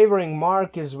 basically Unwavering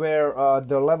Mark is where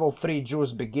the level 3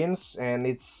 juice begins, and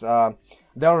it's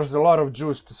there's a lot of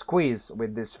juice to squeeze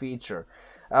with this feature.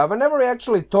 Whenever we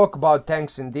actually talk about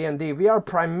tanks in D&D, we are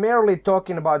primarily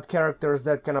talking about characters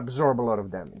that can absorb a lot of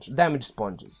damage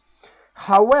sponges.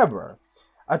 However,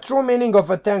 A true meaning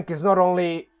of a tank is not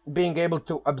only being able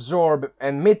to absorb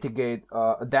and mitigate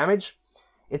damage,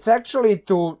 it's actually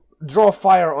to draw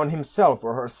fire on himself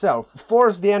or herself,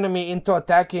 force the enemy into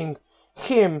attacking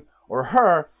him or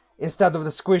her instead of the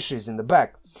squishies in the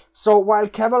back. So while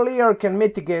Cavalier can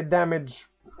mitigate damage,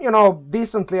 you know,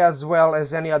 decently as well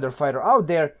as any other fighter out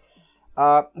there,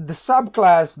 the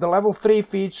subclass, the level 3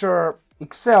 feature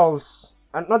excels,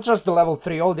 and not just the level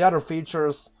 3, all the other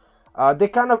features, they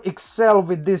kind of excel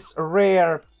with this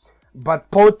rare but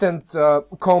potent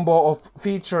combo of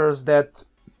features that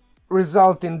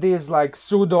result in these like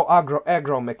pseudo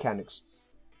aggro mechanics.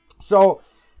 So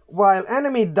while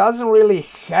enemy doesn't really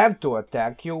have to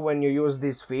attack you when you use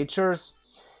these features,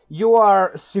 you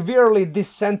are severely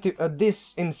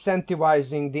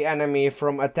disincentivizing the enemy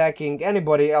from attacking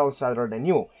anybody else other than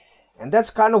you. And that's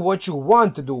kind of what you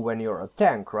want to do when you're a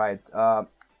tank, right?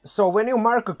 So when you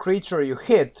mark a creature you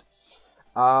hit,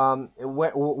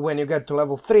 when you get to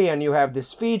level 3 and you have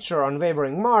this feature,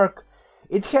 Unwavering Mark,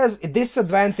 it has a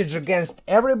disadvantage against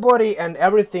everybody and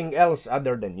everything else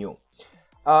other than you.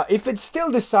 If it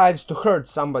still decides to hurt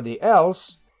somebody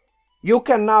else, you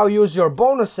can now use your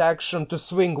bonus action to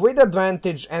swing with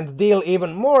advantage and deal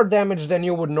even more damage than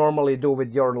you would normally do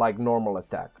with your like normal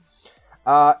attack.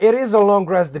 It is a long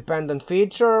rest dependent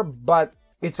feature, but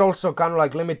it's also kind of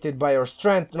like limited by your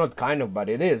strength. Not kind of, but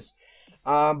it is.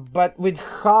 But with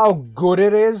how good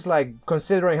it is, like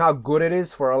considering how good it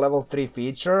is for a level 3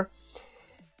 feature,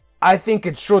 I think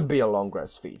it should be a long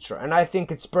rest feature, and I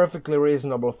think it's perfectly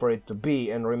reasonable for it to be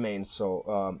and remain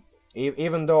so.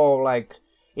 Even though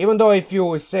if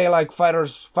you say like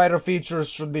fighter features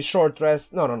should be short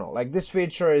rest, no, like this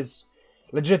feature is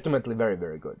legitimately very,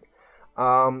 very good.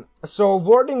 So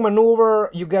warding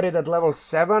maneuver, you get it at level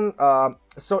 7,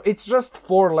 so it's just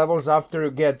 4 levels after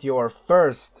you get your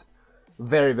first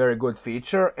very, very good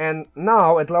feature, and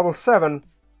now at level 7,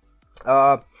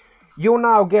 you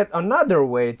now get another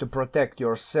way to protect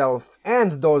yourself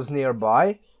and those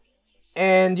nearby,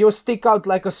 and you stick out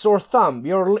like a sore thumb.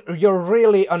 You're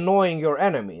really annoying your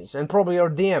enemies, and probably your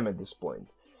DM at this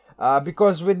point.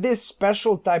 Because with this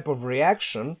special type of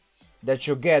reaction that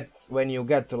you get when you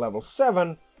get to level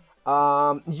 7,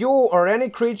 you or any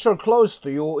creature close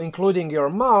to you, including your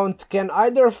mount, can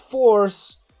either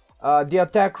force the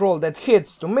attack roll that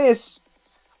hits to miss,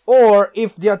 or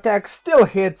if the attack still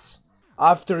hits,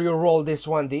 after you roll this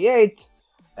 1d8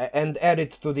 and add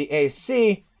it to the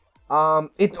AC,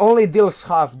 it only deals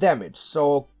half damage.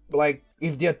 So, like,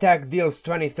 if the attack deals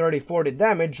 20, 30, 40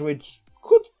 damage, which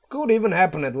could even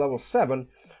happen at level 7,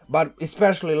 but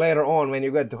especially later on when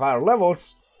you get to higher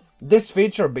levels, this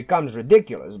feature becomes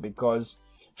ridiculous because,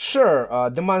 sure,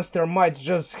 the monster might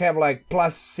just have like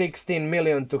plus 16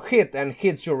 million to hit and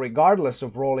hits you regardless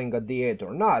of rolling a d8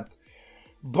 or not.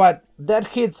 But that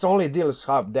hits only deals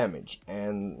half damage,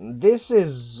 and this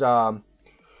is,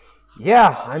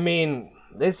 yeah, I mean,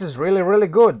 this is really, really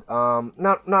good.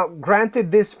 Now,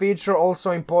 granted, this feature also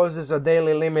imposes a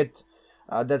daily limit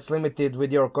that's limited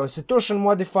with your Constitution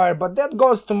modifier, but that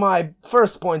goes to my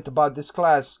first point about this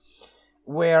class,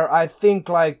 where I think,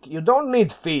 like, you don't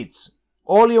need feats.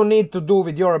 All you need to do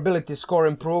with your ability score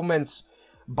improvements,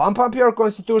 bump up your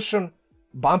Constitution,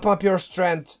 bump up your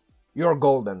Strength, you're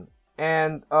golden.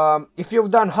 And if you've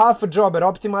done half a job at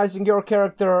optimizing your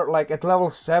character, like at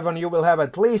level 7 you will have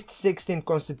at least 16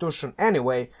 Constitution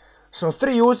anyway, so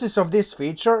 3 uses of this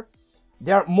feature,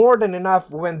 they are more than enough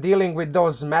when dealing with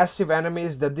those massive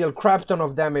enemies that deal crap ton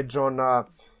of damage on,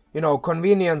 you know,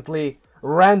 conveniently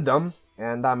random,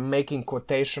 and I'm making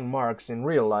quotation marks in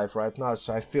real life right now,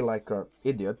 so I feel like an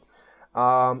idiot,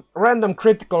 random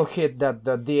critical hit that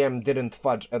the DM didn't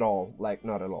fudge at all, like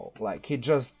not at all, like he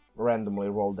just randomly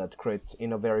rolled that crit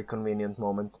in a very convenient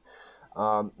moment.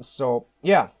 So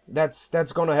yeah,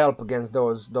 that's gonna help against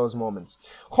those moments.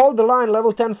 Hold the Line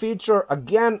level 10 feature,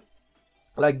 again,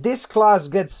 like this class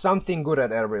gets something good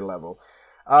at every level.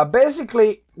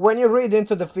 Basically, when you read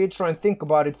into the feature and think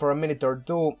about it for a minute or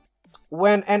two,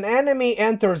 when an enemy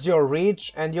enters your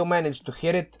reach and you manage to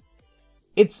hit it,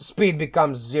 its speed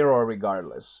becomes 0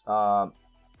 regardless.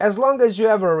 As long as you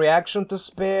have a reaction to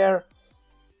spare,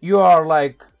 you are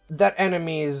like, that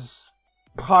enemy is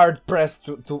hard pressed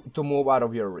to move out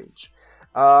of your reach.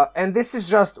 And this is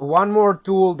just one more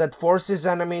tool that forces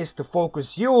enemies to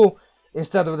focus you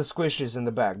instead of the squishies in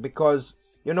the back. Because,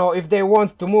 you know, if they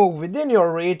want to move within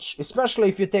your reach, especially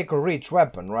if you take a reach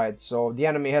weapon, right? So the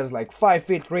enemy has like 5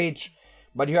 feet reach,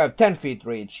 but you have 10 feet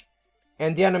reach.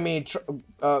 And the enemy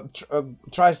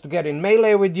tries to get in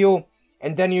melee with you,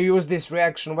 and then you use this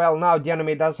reaction. Well, now the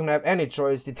enemy doesn't have any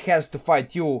choice, it has to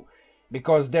fight you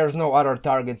because there's no other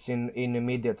targets in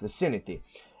immediate vicinity.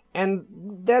 And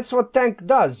that's what tank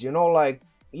does, you know, like,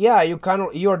 yeah,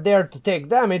 you're there to take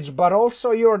damage, but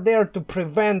also you're there to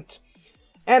prevent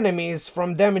enemies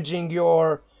from damaging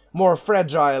your more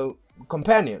fragile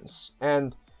companions.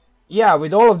 And yeah,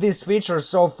 with all of these features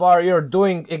so far, you're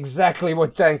doing exactly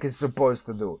what tank is supposed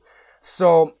to do.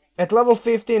 So at level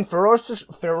 15,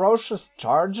 Ferocious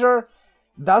Charger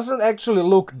doesn't actually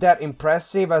look that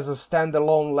impressive as a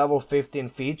standalone level 15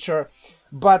 feature,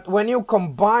 but when you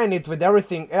combine it with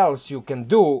everything else you can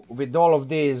do with all of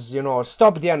these, you know,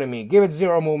 stop the enemy, give it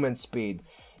 0 movement speed,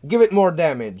 give it more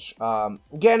damage,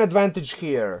 gain advantage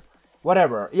here,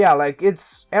 whatever. Yeah, like,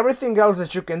 it's everything else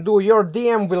that you can do. Your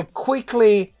DM will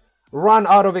quickly run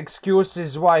out of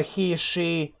excuses why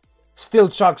she still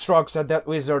chucks rocks at that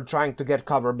wizard trying to get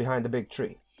cover behind the big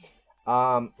tree.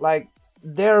 Like,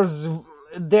 there's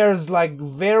like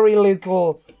very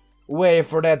little way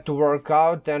for that to work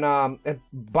out, and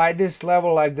by this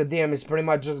level, like, the DM is pretty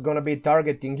much just gonna be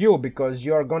targeting you, because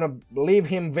you're gonna leave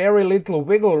him very little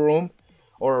wiggle room,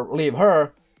 or leave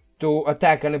her, to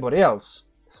attack anybody else.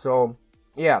 So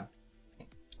yeah,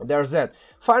 there's that.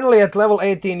 Finally, at level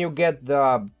 18 you get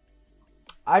the,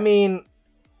 I mean,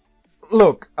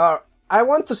 look, I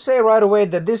want to say right away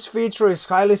that this feature is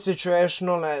highly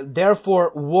situational and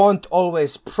therefore won't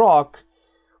always proc.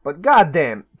 But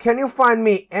goddamn, can you find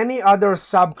me any other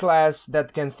subclass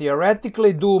that can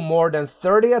theoretically do more than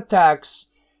 30 attacks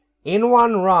in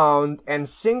one round and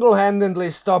single-handedly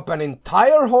stop an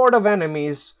entire horde of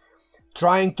enemies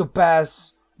trying to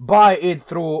pass by it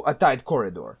through a tight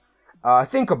corridor?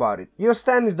 Think about it. You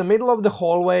stand in the middle of the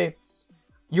hallway,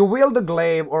 you wield a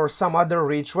glaive or some other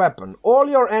reach weapon. All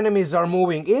your enemies are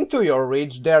moving into your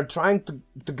reach, they're trying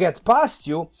to get past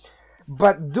you.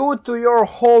 But due to your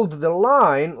Hold the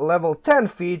Line level 10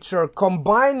 feature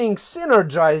combining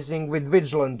synergizing with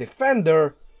Vigilant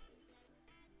Defender,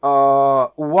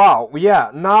 wow,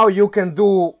 yeah, now you can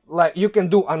do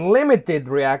unlimited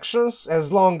reactions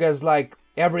as long as, like,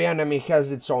 every enemy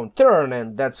has its own turn,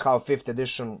 and that's how 5th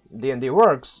edition D&D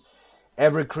works.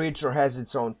 Every creature has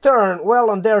its own turn. Well,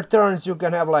 on their turns you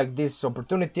can have, like, these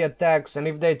opportunity attacks, and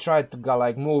if they try to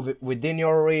like move within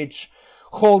your reach,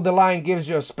 Hold the Line gives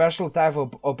you a special type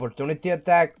of opportunity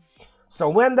attack. So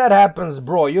when that happens,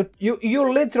 bro, you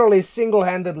literally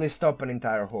single-handedly stop an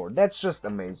entire horde. That's just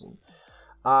amazing.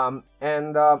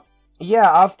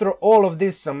 Yeah, after all of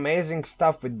this amazing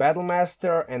stuff with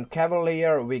Battlemaster and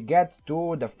Cavalier, we get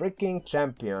to the freaking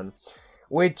champion.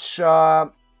 Which, you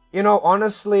know,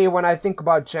 honestly, when I think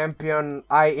about champion,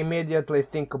 I immediately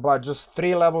think about just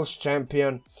 3 levels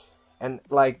champion and,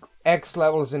 like, X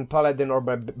levels in Paladin or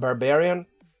Barbarian,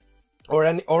 or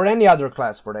any other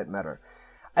class for that matter.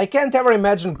 I can't ever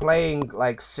imagine playing,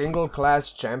 like, single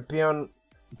class champion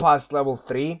past level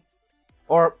 3,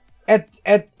 or at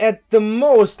the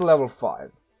most level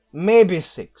 5, maybe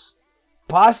 6.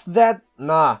 Past that,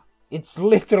 nah, it's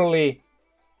literally,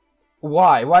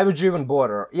 why would you even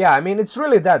bother? Yeah, I mean, it's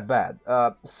really that bad.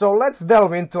 So let's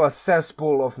delve into a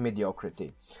cesspool of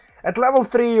mediocrity. At level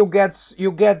 3 you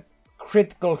get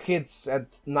critical hits at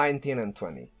 19 and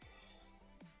 20.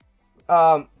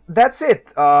 That's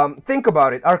it. Think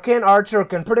about it. Arcane Archer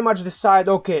can pretty much decide,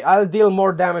 okay, I'll deal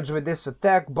more damage with this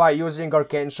attack by using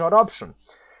Arcane Shot option.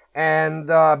 And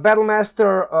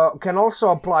Battlemaster can also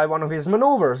apply one of his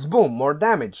maneuvers. Boom, more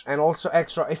damage and also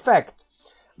extra effect.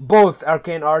 Both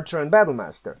Arcane Archer and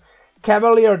Battlemaster.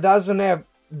 Cavalier doesn't have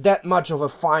that much of a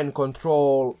fine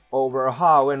control over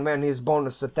how and when his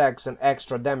bonus attacks and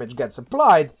extra damage gets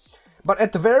applied. But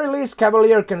at the very least,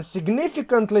 Cavalier can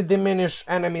significantly diminish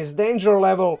enemy's danger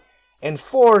level and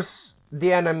force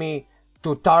the enemy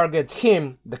to target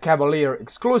him, the Cavalier,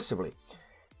 exclusively.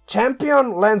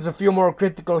 Champion lands a few more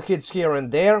critical hits here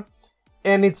and there,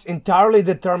 and it's entirely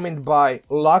determined by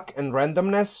luck and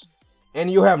randomness,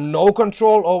 and you have no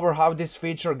control over how this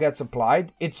feature gets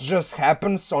applied. It just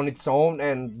happens on its own,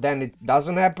 and then it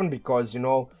doesn't happen because, you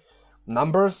know,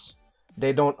 numbers.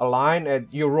 They don't align, and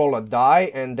you roll a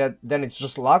die, and then it's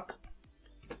just luck.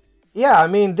 Yeah, I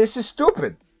mean, this is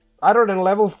stupid. Other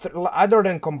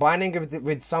than combining it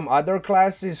with some other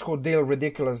classes who deal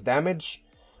ridiculous damage.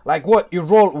 Like what, you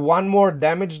roll one more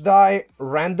damage die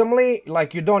randomly?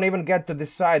 Like you don't even get to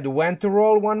decide when to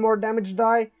roll one more damage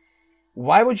die?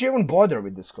 Why would you even bother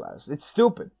with this class? It's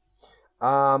stupid.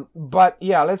 But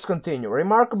yeah, let's continue.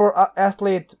 Remarkable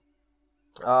athlete,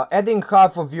 adding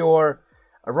half of your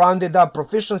rounded up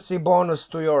proficiency bonus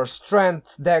to your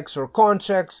strength, dex, or con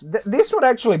checks. This would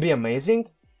actually be amazing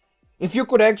if you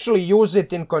could actually use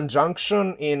it in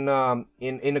conjunction, in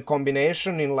a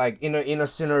combination, in a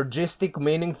synergistic,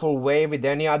 meaningful way with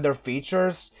any other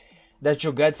features that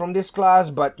you get from this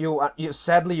class, but you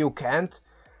sadly you can't.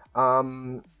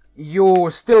 You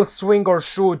still swing or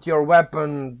shoot your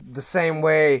weapon the same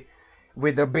way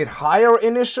with a bit higher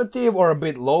initiative or a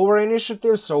bit lower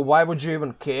initiative, so why would you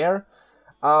even care?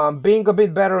 Being a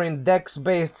bit better in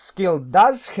dex-based skills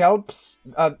does help,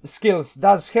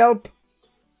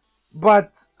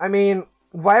 but I mean,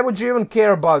 why would you even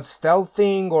care about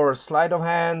stealthing or sleight of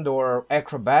hand or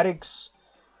acrobatics?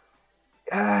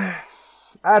 I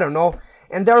don't know.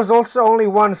 And there's also only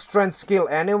one strength skill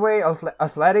anyway,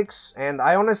 athletics, and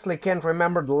I honestly can't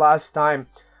remember the last time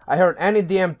I heard any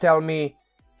DM tell me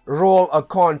roll a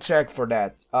con check for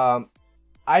that. I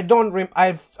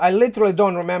literally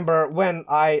don't remember when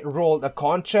I rolled a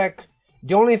con check.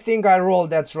 The only thing I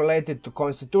rolled that's related to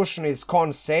constitution is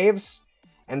con saves,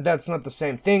 and that's not the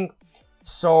same thing.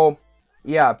 So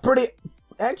yeah,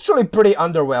 actually pretty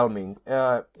underwhelming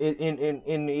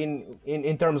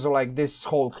in terms of like this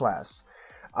whole class.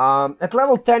 At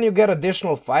level 10 you get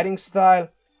additional fighting style.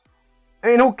 I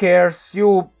mean, who cares?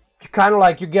 You kind of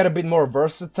like, you get a bit more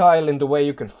versatile in the way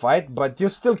you can fight, but you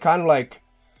still kind of like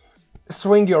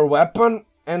swing your weapon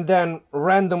and then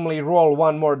randomly roll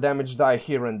one more damage die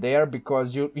here and there,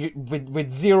 because you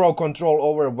with zero control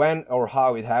over when or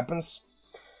how it happens.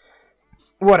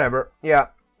 Whatever, yeah,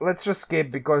 let's just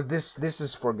skip, because this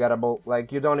is forgettable.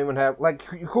 Like, you don't even have, like,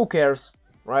 who cares,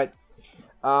 right?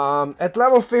 At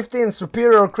level 15,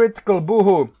 superior critical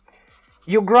boohoo.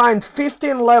 You grind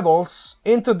 15 levels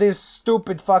into this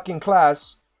stupid fucking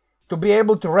class to be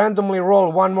able to randomly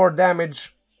roll one more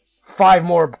damage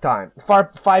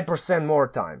 5% more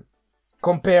time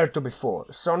compared to before.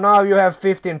 So now you have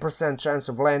 15% chance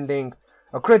of landing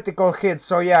a critical hit.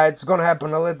 So yeah, it's gonna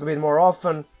happen a little bit more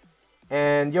often,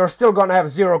 and you're still gonna have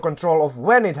zero control of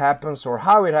when it happens or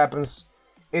how it happens.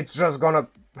 It's just gonna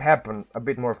happen a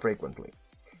bit more frequently.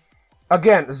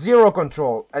 Again, zero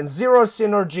control and zero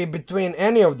synergy between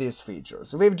any of these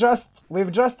features. We've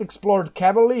just explored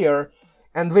Cavalier,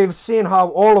 and we've seen how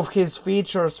all of his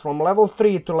features from level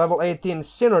 3 to level 18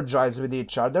 synergize with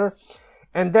each other,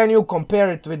 and then you compare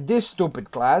it with this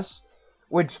stupid class,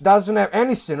 which doesn't have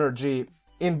any synergy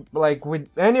in, like, with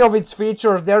any of its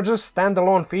features. They're just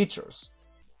standalone features.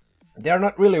 They're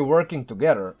not really working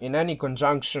together in any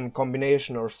conjunction,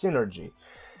 combination, or synergy.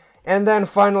 And then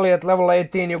finally at level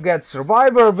 18 you get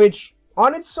Survivor, which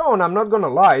on its own, I'm not gonna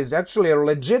lie, is actually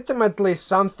legitimately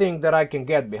something that I can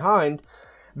get behind,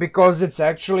 because it's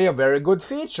actually a very good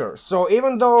feature. So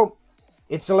even though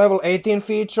it's a level 18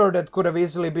 feature that could have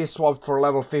easily been swapped for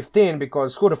level 15,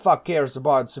 because who the fuck cares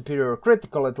about superior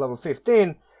critical at level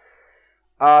 15,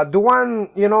 the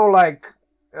one, you know, like,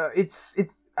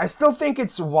 I still think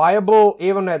it's viable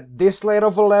even at this late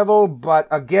of a level, but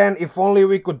again, if only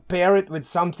we could pair it with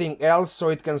something else so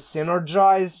it can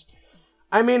synergize.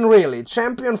 I mean, really,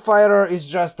 Champion Fighter is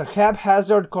just a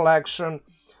haphazard collection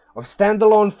of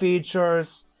standalone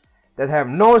features that have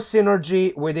no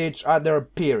synergy with each other,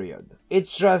 period.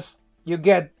 It's just, you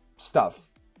get stuff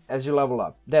as you level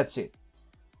up, that's it.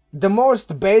 The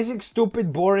most basic,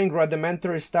 stupid, boring,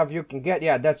 rudimentary stuff you can get,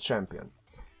 yeah, that's Champion.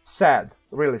 Sad,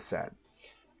 really sad.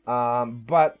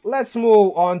 But let's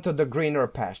move on to the greener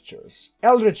pastures.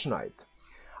 Eldritch Knight.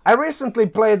 I recently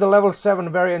played the level 7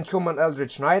 variant human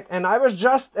Eldritch Knight, and I was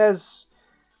just as,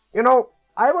 you know,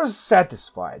 I was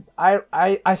satisfied.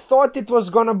 I thought it was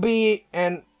gonna be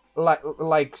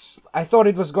I thought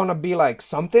it was gonna be like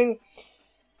something,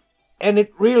 and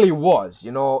it really was,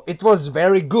 you know, it was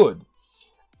very good.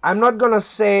 I'm not gonna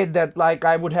say that like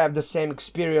I would have the same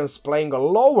experience playing a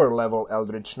lower level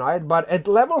Eldritch Knight, but at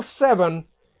level 7,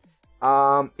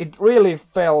 it really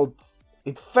felt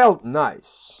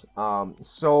nice.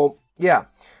 So yeah,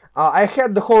 I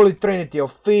had the Holy Trinity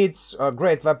of feats,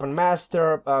 Great Weapon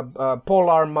Master,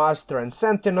 Polearm Master, and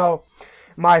Sentinel.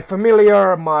 My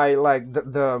familiar,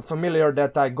 the familiar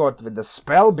that I got with the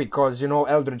spell, because you know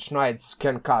Eldritch Knights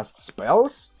can cast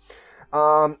spells.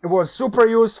 It was super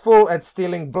useful at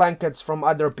stealing blankets from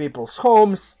other people's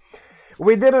homes.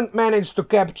 We didn't manage to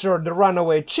capture the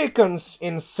runaway chickens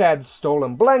in said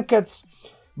stolen blankets,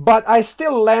 but I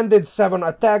still landed 7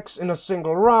 attacks in a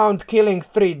single round, killing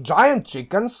 3 giant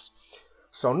chickens.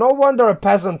 So no wonder a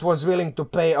peasant was willing to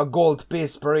pay a gold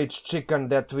piece per each chicken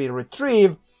that we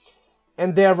retrieve,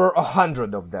 and there were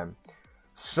 100 of them.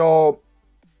 So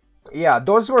yeah,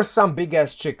 those were some big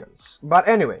ass chickens. But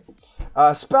anyway,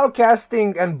 spell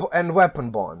casting and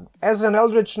weapon bond. As an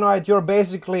Eldritch Knight, you're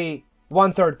basically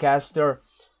 1/3 caster.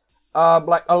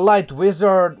 like a light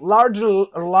wizard,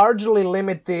 largely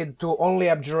limited to only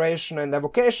abjuration and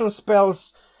evocation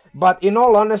spells, but in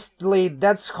all honesty,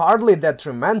 that's hardly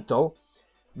detrimental,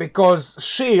 because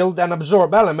shield and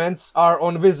absorb elements are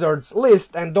on wizard's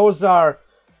list, and those are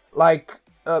like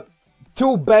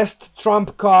two best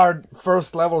trump card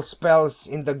first level spells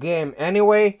in the game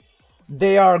anyway.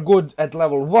 They are good at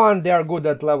level 1, they are good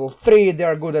at level 3, they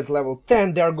are good at level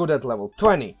 10, they are good at level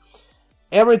 20.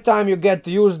 Every time you get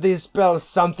to use these spells,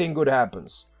 something good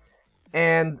happens.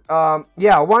 And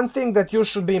yeah, one thing that you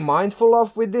should be mindful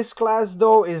of with this class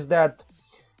though is that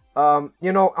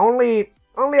you know, only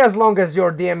as long as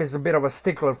your DM is a bit of a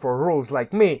stickler for rules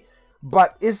like me,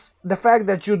 but is the fact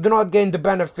that you do not gain the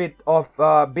benefit of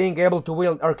being able to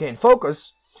wield Arcane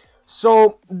Focus.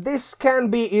 So this can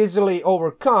be easily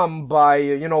overcome by,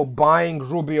 you know, buying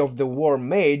Ruby of the War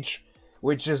Mage,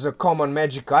 which is a common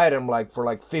magic item like for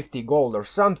like 50 gold or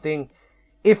something,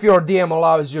 if your DM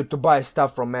allows you to buy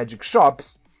stuff from magic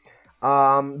shops.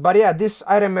 But yeah, this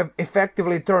item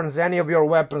effectively turns any of your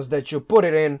weapons that you put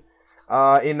it in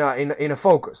a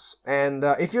focus. And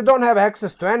if you don't have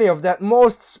access to any of that,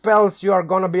 most spells you are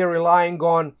gonna be relying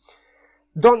on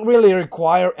don't really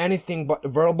require anything but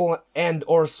verbal and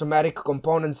or somatic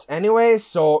components anyway,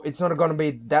 so it's not gonna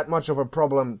be that much of a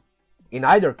problem in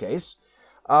either case.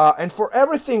 And for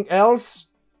everything else,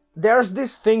 there's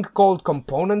this thing called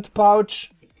component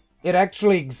pouch. It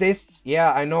actually exists.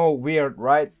 Yeah, I know, weird,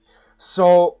 right?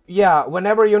 So yeah,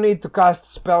 whenever you need to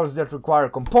cast spells that require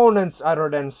components other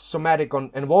than somatic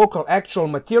and vocal, actual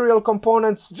material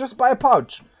components, just buy a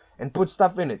pouch and put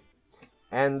stuff in it.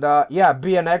 And yeah,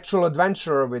 be an actual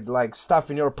adventurer with like stuff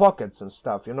in your pockets and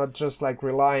stuff. You're not just like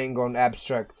relying on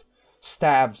abstract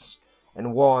staves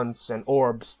and wands and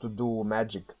orbs to do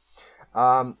magic.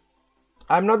 I'm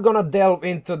not gonna delve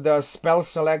into the spell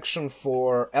selection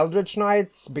for Eldritch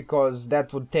Knights because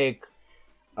that would take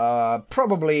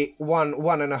probably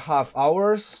 1.5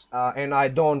 hours, and I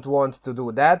don't want to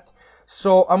do that.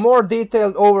 So a more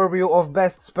detailed overview of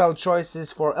best spell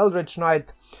choices for Eldritch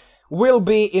Knight will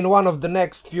be in one of the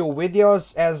next few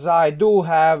videos, as I do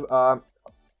have,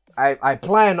 I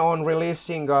plan on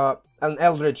releasing an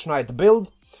Eldritch Knight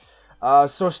build.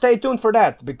 So stay tuned for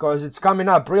that, because it's coming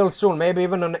up real soon, maybe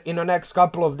even in the next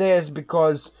couple of days,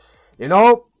 because, you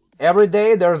know, every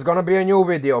day there's gonna be a new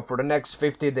video for the next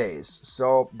 50 days,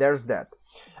 so there's that.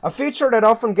 A feature that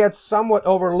often gets somewhat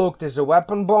overlooked is a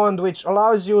weapon bond, which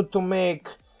allows you to make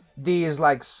these,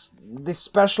 like, this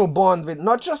special bond with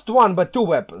not just one, but two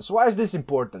weapons. Why is this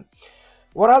important?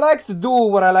 What I like to do,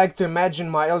 what I like to imagine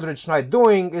my Eldritch Knight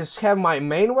doing, is have my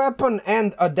main weapon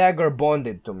and a dagger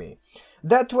bonded to me.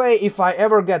 That way, if I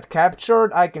ever get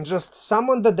captured, I can just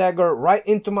summon the dagger right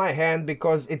into my hand,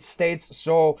 because it states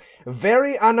so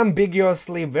very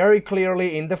unambiguously, very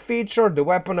clearly in the feature, the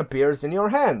weapon appears in your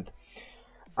hand.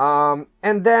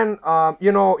 And then,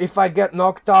 you know, if I get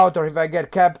knocked out or if I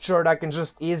get captured, I can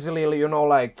just easily, you know,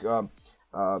 like,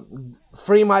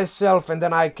 free myself, and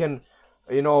then I can,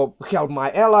 you know, help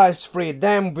my allies, free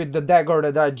them with the dagger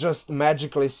that I just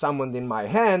magically summoned in my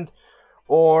hand.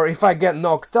 Or if I get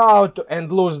knocked out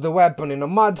and lose the weapon in a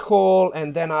mud hole,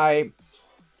 and then I'm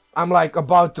like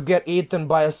about to get eaten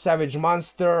by a savage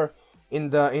monster in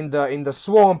the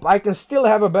swamp, I can still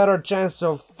have a better chance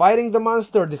of fighting the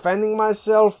monster, defending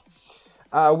myself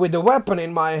with the weapon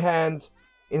in my hand,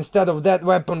 instead of that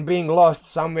weapon being lost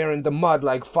somewhere in the mud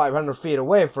like 500 feet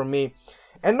away from me.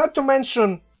 And not to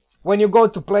mention, when you go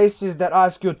to places that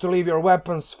ask you to leave your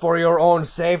weapons for your own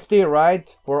safety,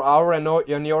 right? For our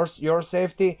and your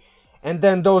safety. And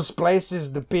then those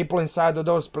places, the people inside of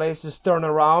those places turn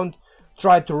around,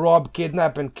 try to rob,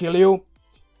 kidnap, and kill you.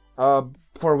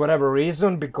 For whatever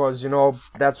reason, because, you know,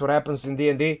 that's what happens in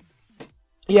D&D.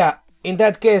 Yeah, in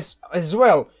that case as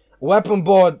well, weapon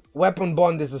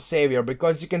bond is a savior,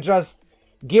 because you can just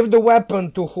give the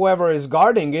weapon to whoever is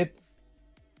guarding it,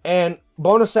 and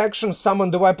bonus action, summon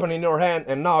the weapon in your hand,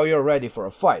 and now you're ready for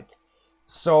a fight.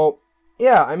 So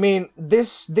yeah, I mean,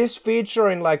 this feature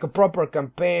in like a proper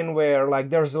campaign where like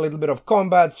there's a little bit of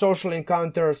combat, social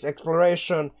encounters,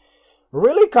 exploration,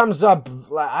 really comes up.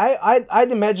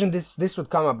 I'd imagine this would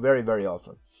come up very, very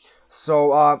often.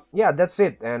 So yeah, that's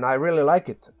it, and I really like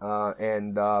it.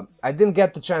 And I didn't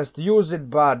get the chance to use it,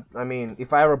 but I mean,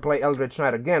 if I ever play Eldritch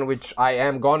Knight again, which I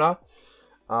am gonna,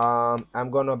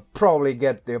 I'm gonna probably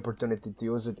get the opportunity to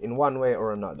use it in one way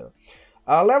or another.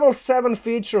 Level 7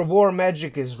 feature, War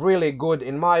Magic, is really good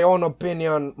in my own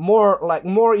opinion.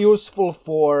 More useful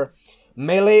for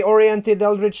melee-oriented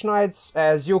Eldritch Knights,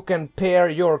 as you can pair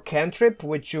your cantrip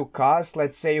which you cast.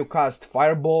 Let's say you cast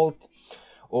Firebolt,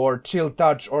 or Chill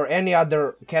Touch, or any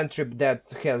other cantrip that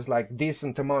has like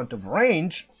decent amount of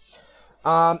range.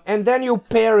 And then you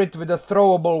pair it with a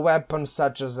throwable weapon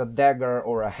such as a dagger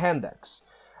or a hand axe.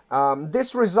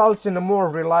 This results in a more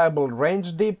reliable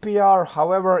range DPR.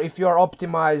 However, if you are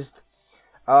optimized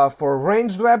for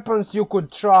ranged weapons, you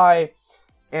could try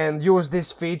and use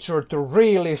this feature to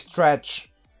really stretch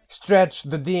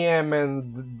the DM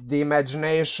and the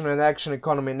imagination and action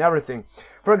economy and everything.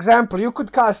 For example, you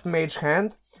could cast Mage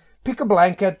Hand, pick a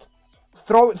blanket,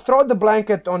 throw the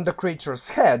blanket on the creature's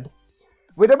head,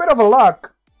 with a bit of a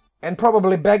luck, and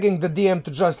probably begging the DM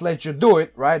to just let you do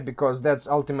it, right? Because that's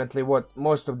ultimately what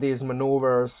most of these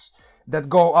maneuvers that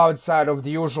go outside of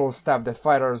the usual stuff that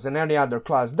fighters and any other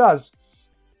class does.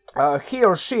 He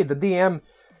or she, the DM,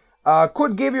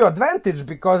 could give you advantage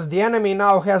because the enemy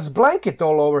now has blanket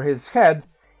all over his head,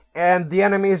 and the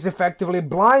enemy is effectively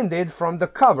blinded from the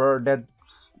cover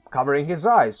that's covering his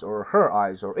eyes, or her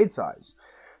eyes, or its eyes.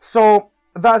 So,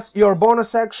 thus, your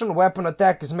bonus action weapon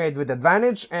attack is made with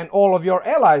advantage, and all of your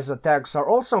allies' attacks are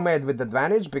also made with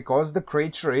advantage because the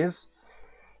creature is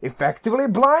effectively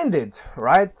blinded,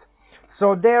 right?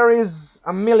 So there is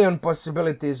a million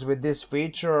possibilities with this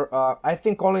feature. I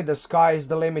think only the sky is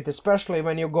the limit, especially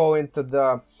when you go into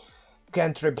the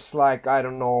cantrips like, I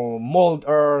don't know, Mold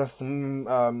Earth,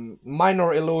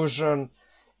 Minor Illusion,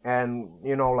 and,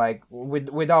 you know, like,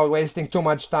 without wasting too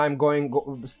much time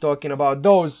talking about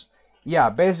those. Yeah,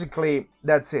 basically,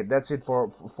 that's it. That's it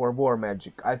for War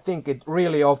Magic. I think it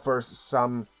really offers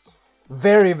some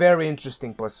very, very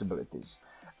interesting possibilities.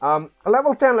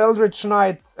 Level 10 Eldritch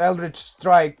Knight, Eldritch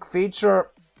Strike feature.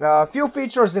 Few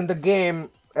features in the game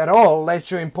at all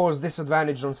let you impose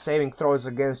disadvantage on saving throws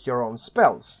against your own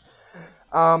spells.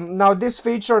 Now, this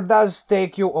feature does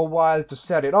take you a while to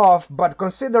set it off, but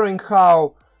considering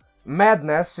how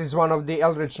Madness is one of the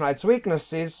Eldritch Knight's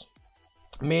weaknesses,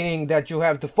 meaning that you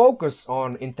have to focus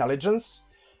on intelligence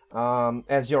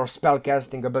as your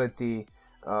spellcasting ability,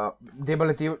 the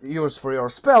ability used for your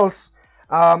spells.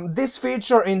 This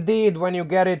feature, indeed, when you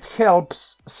get it,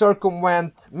 helps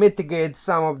circumvent, mitigate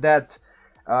some of that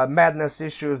madness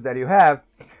issues that you have.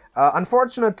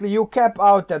 Unfortunately, you cap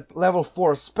out at level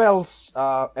 4 spells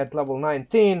at level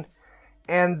 19,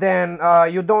 and then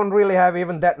you don't really have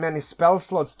even that many spell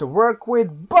slots to work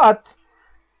with, but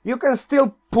you can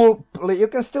still pull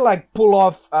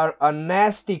off a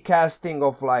nasty casting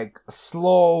of like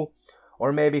slow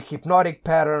or maybe hypnotic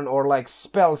pattern, or like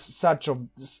spells such of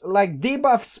like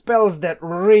debuff spells that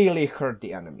really hurt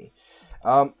the enemy.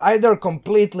 Either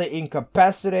completely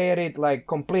incapacitate it, like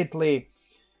completely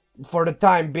for the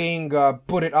time being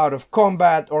put it out of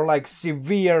combat, or like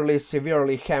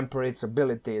severely hamper its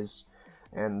abilities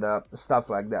and stuff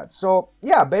like that. So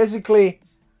yeah, basically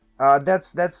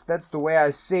that's the way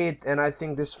I see it, and I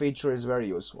think this feature is very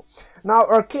useful. Now,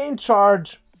 Arcane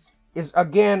Charge is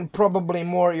again probably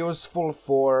more useful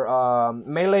for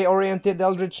melee-oriented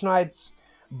Eldritch Knights,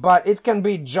 but it can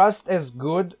be just as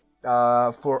good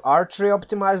for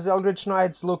archery-optimized Eldritch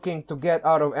Knights looking to get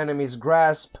out of enemy's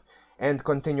grasp and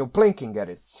continue plinking at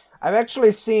it. I've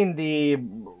actually seen the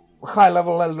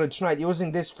high-level Eldritch Knight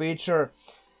using this feature,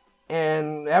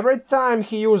 and every time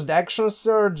he used Action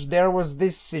Surge, there was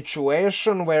this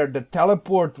situation where the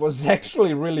teleport was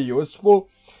actually really useful.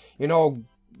 You know,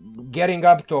 getting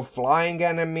up to a flying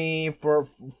enemy for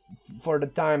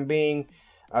the time being,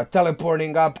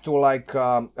 teleporting up to like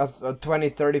a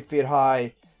 20-30 feet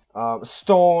high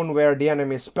stone where the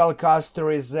enemy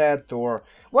spellcaster is at, or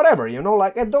whatever, you know,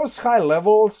 like at those high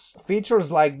levels,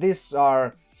 features like this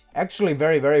are actually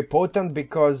very, very potent,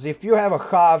 because if you have a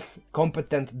half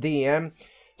competent DM,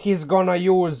 he's gonna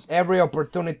use every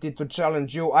opportunity to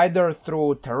challenge you, either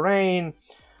through terrain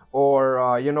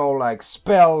or you know, like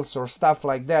spells or stuff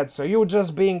like that. So you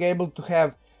just being able to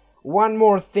have one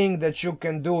more thing that you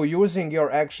can do using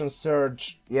your Action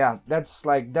Surge, yeah, that's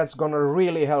gonna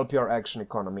really help your action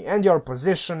economy and your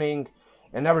positioning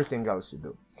and everything else you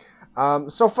do.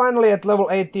 So finally, at level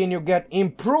 18 you get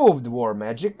Improved War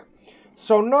Magic.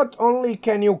 So not only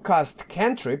can you cast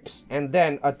cantrips and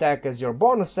then attack as your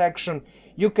bonus action,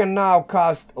 you can now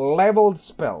cast leveled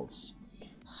spells.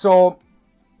 So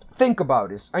think about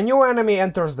this. A new enemy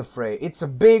enters the fray. It's a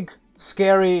big,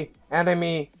 scary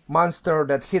enemy monster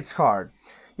that hits hard.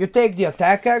 You take the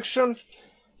attack action,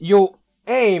 you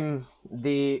aim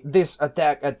this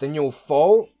attack at the new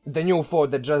foe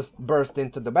that just burst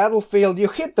into the battlefield. You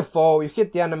hit the foe, you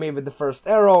hit the enemy with the first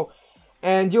arrow,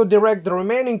 and you direct the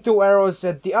remaining 2 arrows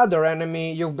at the other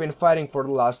enemy you've been fighting for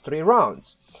the last 3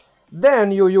 rounds. Then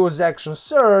you use Action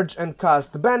Surge and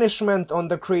cast Banishment on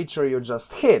the creature you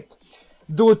just hit.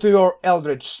 Due to your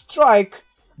Eldritch Strike,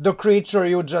 the creature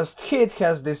you just hit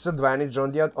has disadvantage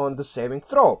on the saving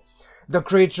throw. The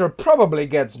creature probably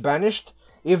gets banished.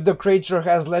 If the creature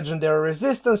has legendary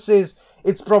resistances,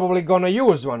 it's probably gonna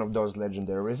use one of those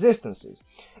legendary resistances.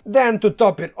 Then, to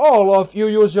top it all off, you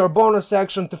use your bonus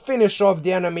action to finish off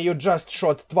the enemy you just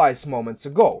shot twice moments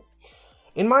ago.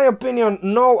 In my opinion,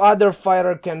 no other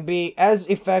fighter can be as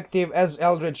effective as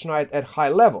Eldritch Knight at high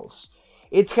levels.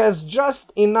 It has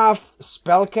just enough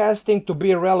spellcasting to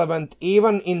be relevant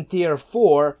even in tier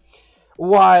 4,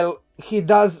 while he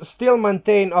does still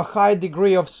maintain a high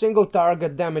degree of single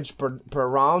target damage per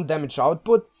round, damage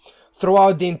output,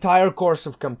 throughout the entire course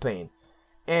of campaign.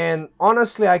 And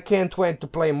honestly, I can't wait to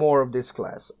play more of this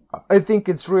class. I think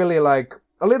it's really like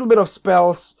a little bit of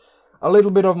spells, a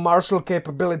little bit of martial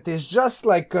capabilities, just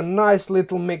like a nice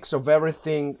little mix of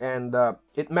everything, and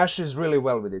it meshes really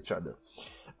well with each other.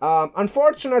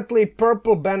 Unfortunately,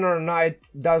 Purple Banner Knight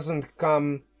doesn't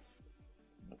come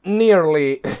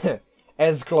nearly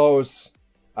as close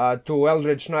to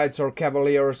Eldritch Knights or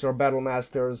Cavaliers or Battle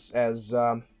Masters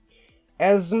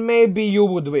as maybe you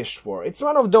would wish for. It's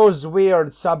one of those weird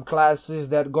subclasses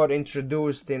that got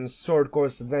introduced in Sword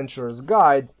Coast Adventurer's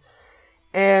Guide.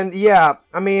 And yeah,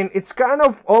 I mean, it's kind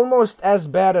of almost as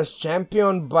bad as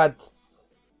Champion, but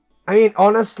I mean,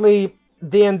 honestly,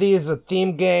 D&D is a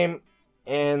team game,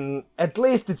 and at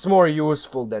least it's more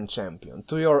useful than Champion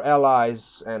to your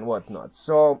allies and whatnot.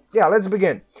 So yeah, let's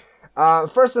begin.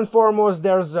 First and foremost,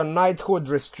 there's a knighthood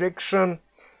restriction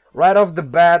right off the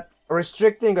bat,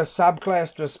 restricting a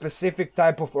subclass to a specific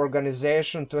type of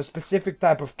organization, to a specific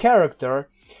type of character.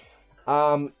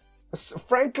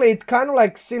 Frankly, it kind of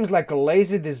like seems like a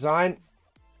lazy design,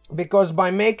 because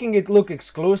by making it look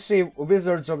exclusive,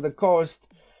 Wizards of the Coast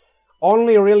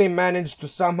only really managed to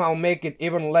somehow make it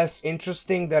even less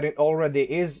interesting than it already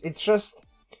is. It's just,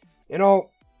 you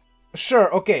know,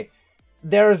 sure, okay,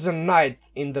 there's a knight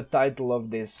in the title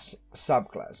of this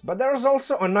subclass, but there's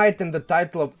also a knight in the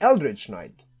title of Eldritch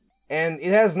Knight. And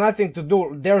it has nothing to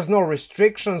do, there's no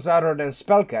restrictions other than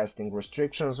spellcasting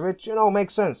restrictions, which, you know,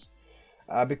 makes sense.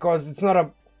 Because it's not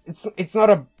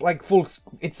a like full,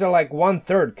 it's a like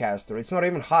 1/3 caster, it's not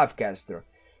even half caster.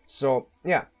 So,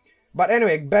 yeah. But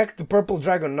anyway, back to Purple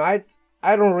Dragon Knight.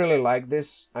 I don't really like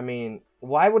this. I mean,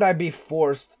 why would I be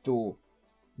forced to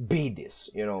be this,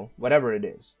 you know, whatever it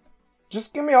is?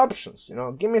 Just give me options, you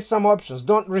know, give me some options.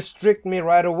 Don't restrict me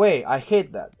right away. I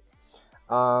hate that.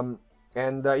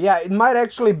 Yeah, it might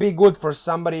actually be good for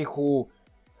somebody who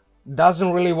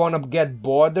doesn't really want to get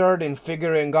bothered in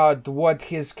figuring out what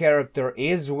his character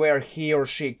is, where he or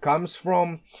she comes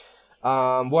from,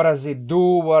 what does he do,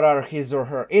 what are his or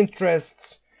her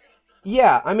interests.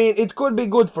 Yeah, I mean, it could be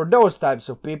good for those types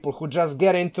of people who just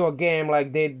get into a game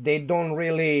like they don't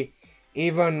really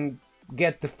even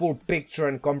get the full picture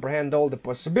and comprehend all the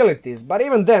possibilities. But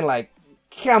even then, like,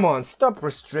 come on, stop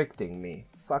restricting me.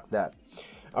 Fuck that.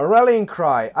 A Rallying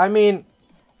Cry. I mean,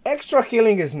 extra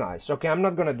healing is nice, okay, I'm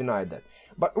not gonna deny that.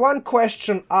 But one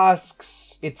question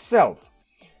asks itself.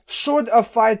 Should a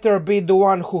fighter be the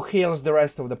one who heals the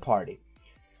rest of the party?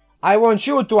 I want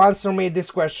you to answer me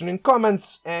this question in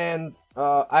comments, and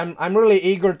I'm really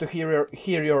eager to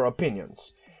hear your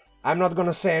opinions. I'm not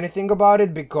gonna say anything about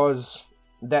it because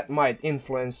that might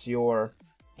influence your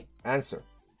answer.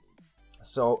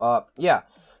 So, yeah.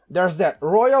 There's that.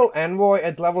 Royal Envoy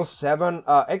at level 7.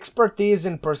 Expertise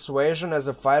in Persuasion as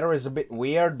a fighter is a bit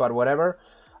weird, but whatever.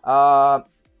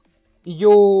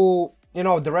 You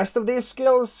know, the rest of these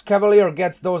skills, Cavalier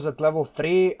gets those at level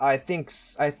 3. I think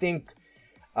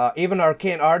even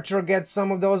Arcane Archer gets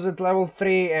some of those at level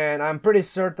 3, and I'm pretty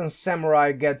certain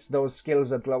Samurai gets those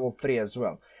skills at level 3 as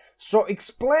well. So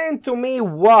explain to me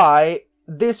why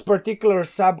this particular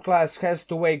subclass has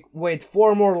to wait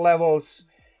 4 more levels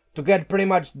to get pretty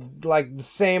much like the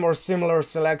same or similar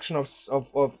selection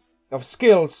of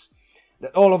skills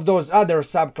that all of those other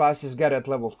subclasses get at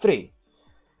level 3.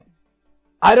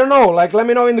 I don't know, like, let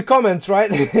me know in the comments,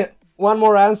 right? One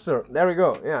more answer. There we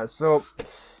go. Yeah, so,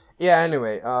 yeah,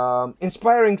 anyway.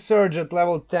 Inspiring Surge at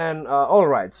level 10.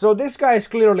 Alright, so this guy is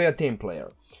clearly a team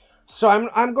player. So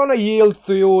I'm gonna yield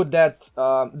to you that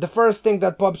the first thing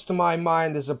that pops to my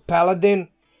mind is a Paladin.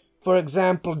 For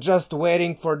example, just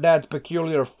waiting for that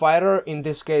peculiar fighter, in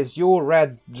this case you,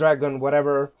 Red Dragon,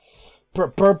 whatever,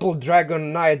 Purple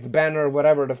Dragon Knight Banner,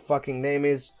 whatever the fucking name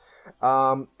is.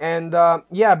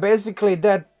 Yeah, basically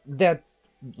that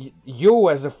you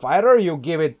as a fighter, you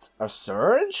give it a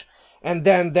surge, and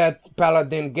then that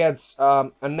Paladin gets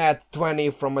a nat 20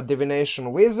 from a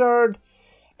Divination Wizard,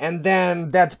 and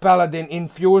then that Paladin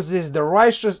infuses the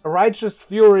Righteous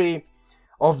Fury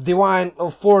of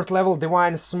 4th level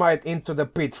Divine Smite into the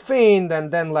Pit Fiend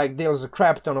and then like deals a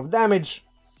crap ton of damage.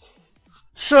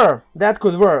 Sure, that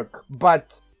could work,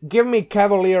 but give me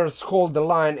Cavalier's Hold the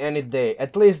Line any day.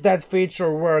 At least that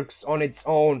feature works on its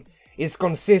own, is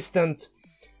consistent,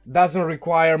 doesn't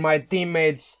require my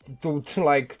teammates to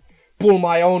like pull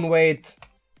my own weight.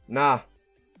 Nah,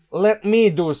 let me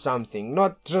do something,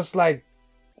 not just like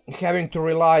having to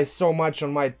rely so much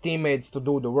on my teammates to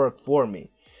do the work for me.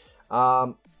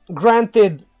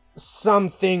 Granted, some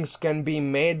things can be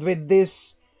made with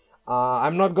this.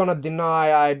 I'm not gonna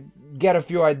deny I get a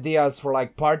few ideas for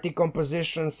like party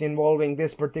compositions involving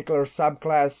this particular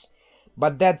subclass,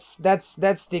 but that's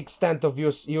the extent of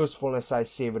usefulness I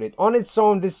see with it. On its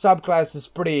own, this subclass is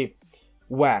pretty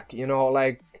whack, you know,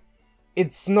 like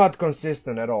it's not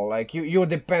consistent at all. Like you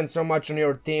depend so much on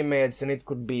your teammates, and it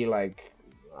could be like,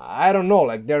 I don't know,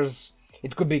 like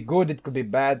it could be good, it could be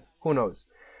bad, who knows.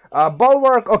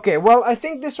 Bulwark, okay, well, I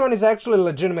think this one is actually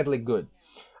legitimately good.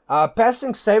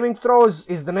 Passing saving throws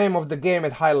is the name of the game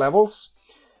at high levels,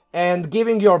 and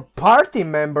giving your party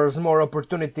members more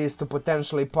opportunities to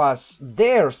potentially pass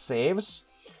their saves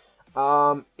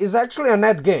is actually a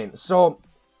net gain. So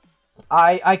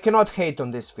I cannot hate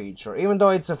on this feature, even though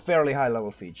it's a fairly high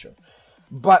level feature.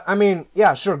 But I mean,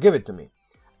 yeah, sure, give it to me.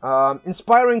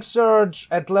 Inspiring Surge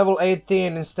at level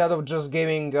 18 instead of just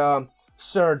giving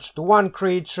Surge to one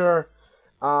creature.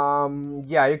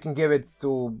 Yeah, you can give it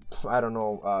to, I don't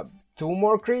know, 2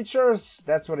 more creatures?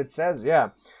 That's what it says, yeah.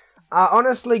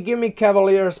 Honestly, give me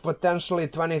Cavaliers potentially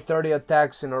 20-30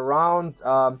 attacks in a round,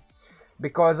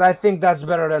 because I think that's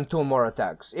better than 2 more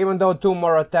attacks. Even though 2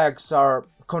 more attacks are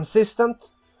consistent,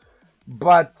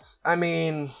 but, I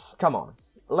mean, come on.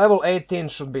 Level 18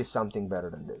 should be something better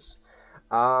than this.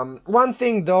 One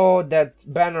thing though that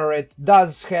Banneret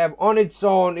does have on its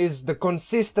own is the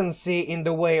consistency in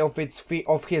the way of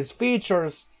his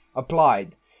features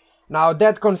applied. Now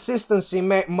that consistency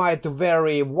might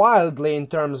vary wildly in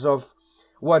terms of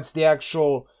what's the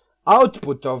actual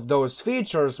output of those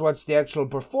features, what's the actual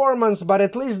performance, but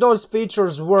at least those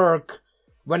features work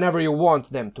whenever you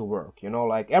want them to work, you know,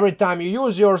 like every time you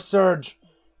use your Surge,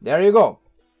 there you go,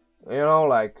 you know,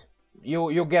 like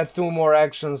you get 2 more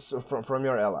actions from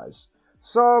your allies.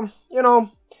 So, you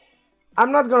know,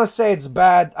 I'm not gonna say it's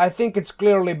bad. I think it's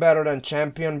clearly better than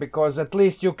Champion, because at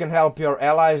least you can help your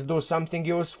allies do something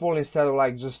useful instead of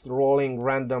like just rolling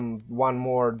random 1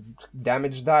 more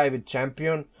damage die with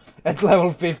Champion at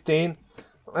level 15.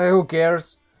 Who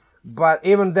cares? But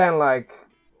even then, like,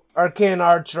 Arcane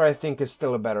Archer I think is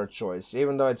still a better choice,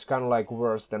 even though it's kind of like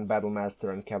worse than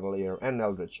Battlemaster and Cavalier and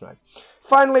Eldritch Knight.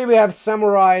 Finally, we have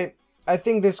Samurai. I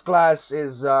think this class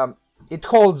is, it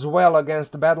holds well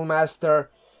against the Battlemaster,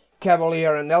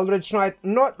 Cavalier and Eldritch Knight.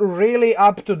 Not really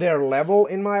up to their level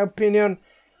in my opinion,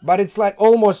 but it's like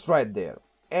almost right there.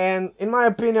 And in my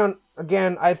opinion,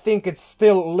 again, I think it's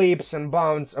still leaps and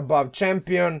bounds above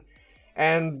Champion,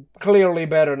 and clearly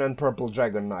better than Purple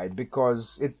Dragon Knight,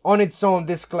 because it's on its own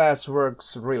this class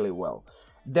works really well.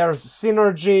 There's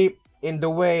synergy in the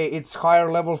way its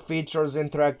higher level features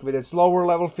interact with its lower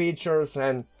level features,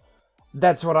 and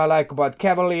that's what I like about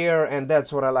Cavalier, and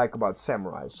that's what I like about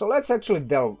Samurai. So let's actually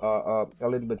delve a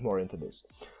little bit more into this.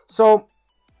 So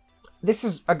this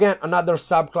is again another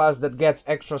subclass that gets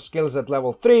extra skills at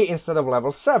level 3 instead of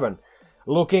level 7.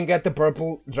 Looking at the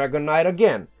Purple Dragon Knight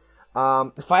again.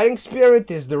 Fighting Spirit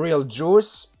is the real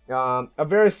juice. A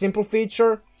very simple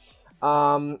feature,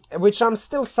 which I'm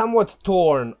still somewhat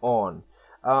torn on.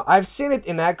 I've seen it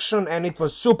in action and it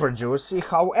was super juicy.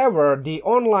 However, the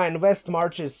online West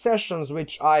Marches sessions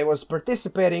which I was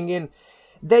participating in,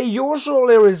 they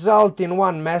usually result in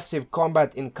one massive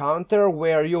combat encounter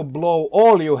where you blow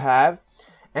all you have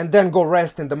and then go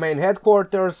rest in the main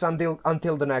headquarters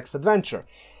until the next adventure.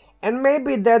 And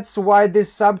maybe that's why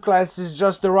this subclass is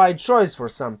just the right choice for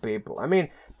some people. I mean,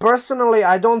 personally,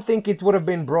 I don't think it would have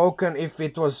been broken if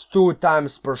it was 2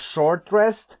 times per short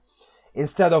rest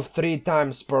instead of 3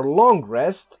 times per long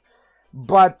rest.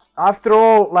 But after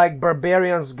all, like,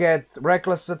 barbarians get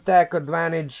reckless attack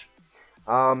advantage,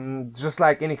 just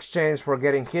like in exchange for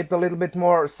getting hit a little bit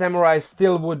more. Samurai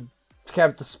still would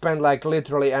have to spend like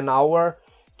literally an hour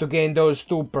to gain those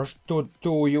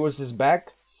two uses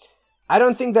back. I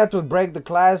don't think that would break the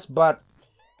class, but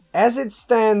as it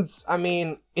stands, I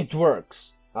mean, it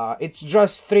works. It's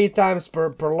just 3 times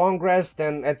per long rest,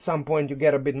 and at some point you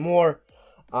get a bit more.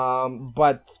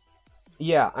 But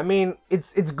yeah, I mean,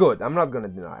 it's good. I'm not gonna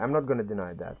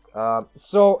deny that.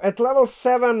 So at level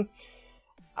 7,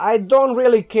 I don't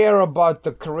really care about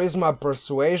the charisma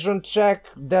persuasion check.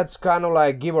 That's kind of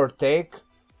like give or take,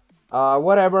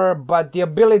 whatever. But the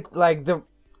ability, like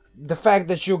the fact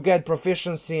that you get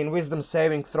proficiency in wisdom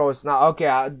saving throws. Now,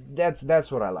 okay,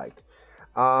 that's what I like.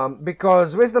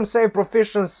 Because wisdom save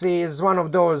proficiency is one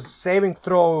of those saving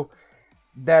throw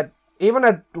that even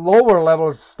at lower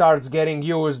levels starts getting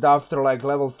used after like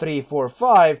level 3, 4,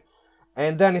 5.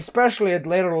 And then especially at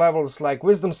later levels, like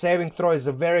wisdom saving throw is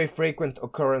a very frequent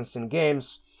occurrence in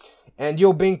games. And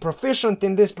you being proficient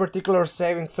in this particular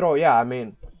saving throw, yeah, I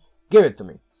mean, give it to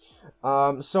me.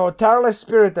 So Tireless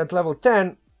Spirit at level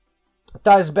 10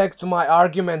 ties back to my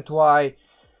argument why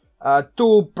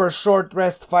 2 per short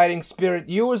rest Fighting Spirit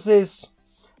uses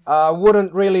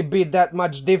wouldn't really be that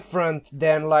much different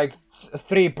than like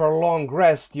 3 per long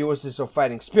rest uses of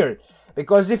Fighting Spirit.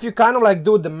 Because if you kind of like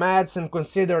do the maths and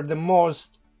consider the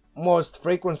most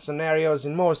frequent scenarios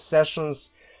in most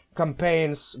sessions,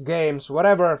 campaigns, games,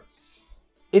 whatever,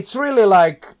 it's really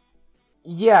like,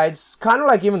 yeah, it's kind of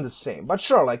like even the same. But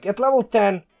sure, like at level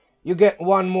 10, you get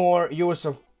 1 more use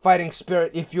of Fighting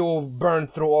Spirit if you've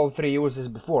burned through all 3 uses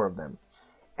before of them.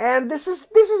 And this is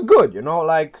good, you know,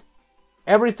 like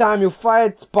every time you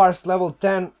fight past level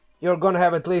 10, you're gonna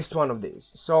have at least 1 of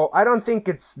these. So I don't think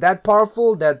it's that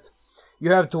powerful that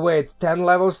you have to wait 10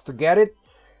 levels to get it.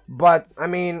 But, I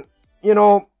mean, you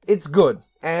know, it's good.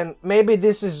 And maybe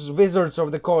this is Wizards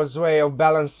of the Coast's way of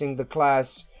balancing the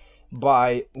class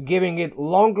by giving it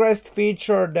long rest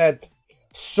feature that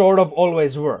sort of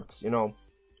always works, you know.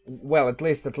 Well, at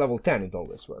least at level 10 it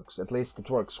always works. At least it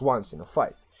works once in a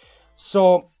fight.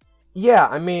 So, yeah,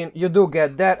 I mean, you do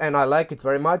get that, and I like it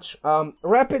very much.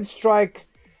 Rapid Strike,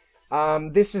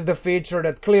 this is the feature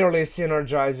that clearly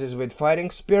synergizes with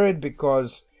Fighting Spirit,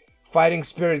 because Fighting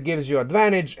Spirit gives you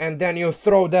advantage, and then you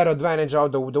throw that advantage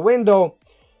out the window.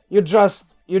 You just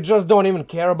don't even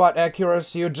care about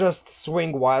accuracy, you just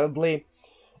swing wildly.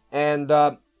 And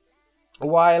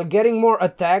while getting more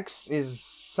attacks is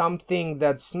something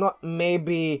that's not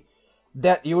maybe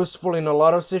that useful in a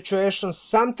lot of situations,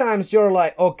 sometimes you're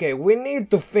like, okay, we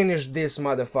need to finish this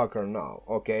motherfucker now,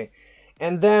 okay?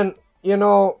 And then, you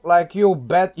know, like you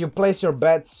place your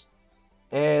bets,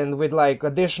 and with like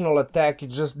additional attack,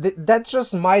 that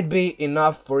just might be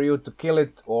enough for you to kill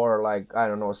it, or like, I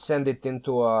don't know, send it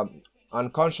into a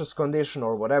unconscious condition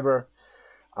or whatever.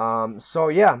 So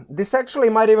yeah, this actually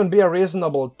might even be a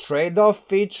reasonable trade-off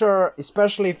feature,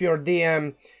 especially if your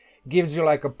DM gives you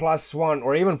like a +1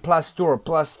 or even +2 or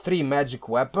 +3 magic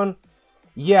weapon.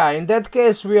 Yeah, in that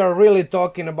case we are really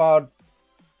talking about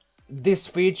this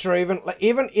feature.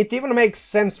 It even makes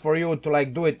sense for you to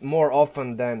like do it more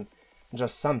often than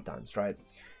just sometimes, right?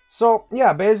 So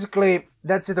yeah, basically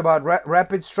that's it about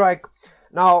Rapid Strike.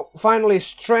 Now finally,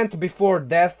 Strength Before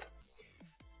Death.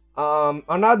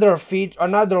 Another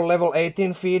level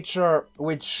 18 feature,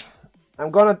 which I'm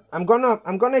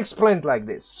gonna explain it like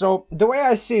this. So the way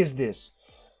I see is this: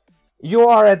 you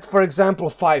are at, for example,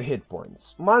 5 hit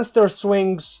points. Monster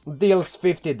swings, deals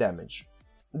 50 damage.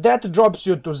 That drops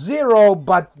you to 0,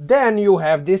 but then you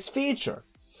have this feature.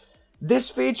 This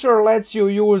feature lets you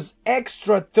use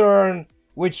extra turn,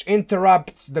 which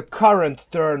interrupts the current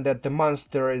turn that the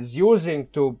monster is using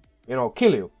to, you know,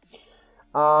 kill you.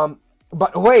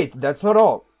 But wait, that's not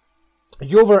all.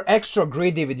 You were extra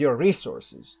greedy with your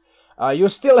resources. You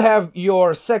still have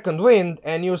your second wind,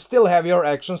 and you still have your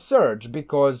action surge,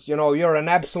 because, you know, you're an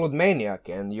absolute maniac,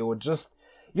 and you just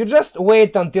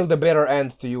wait until the bitter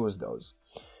end to use those.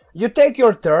 You take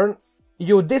your turn,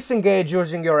 you disengage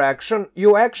using your action,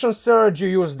 you action surge, you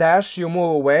use dash, you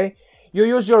move away, you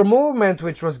use your movement,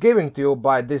 which was given to you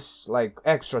by this like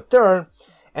extra turn,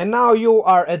 and now you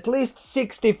are at least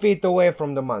 60 feet away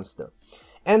from the monster.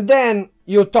 And then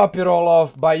you top it all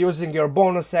off by using your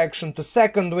bonus action to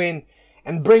second wind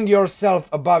and bring yourself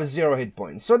above 0 hit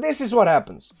points. So this is what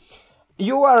happens.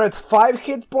 You are at 5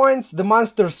 hit points, the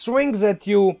monster swings at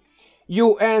you,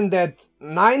 you end at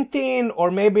 19 or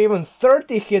maybe even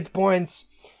 30 hit points,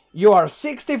 you are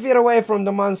 60 feet away from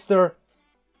the monster,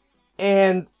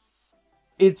 and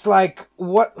it's like,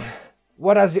 what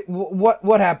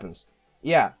happens?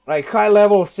 Yeah, like high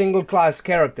level single class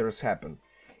characters happen.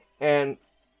 And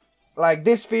like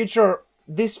this feature,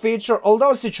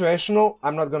 although situational,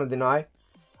 I'm not gonna deny,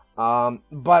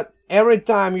 but every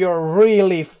time you're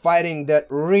really fighting that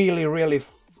really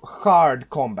hard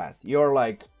combat, you're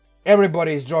like,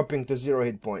 everybody is dropping to 0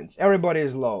 hit points, everybody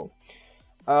is low,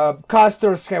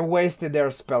 casters have wasted their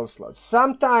spell slots.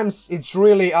 Sometimes it's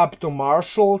really up to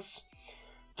marshals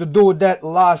to do that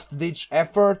last ditch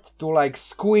effort to like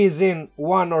squeeze in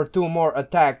 1 or 2 more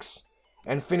attacks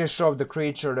and finish off the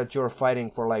creature that you're fighting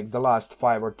for like the last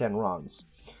 5 or 10 rounds.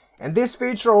 And this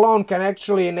feature alone can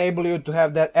actually enable you to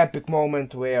have that epic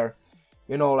moment where,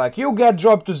 you know, like you get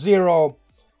dropped to 0,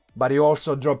 but you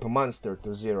also drop a monster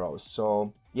to 0.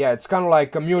 So yeah, it's kind of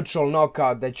like a mutual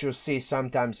knockout that you see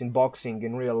sometimes in boxing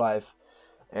in real life.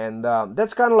 And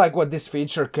that's kind of like what this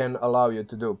feature can allow you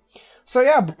to do. So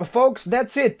yeah, folks,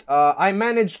 that's it. I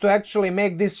managed to actually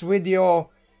make this video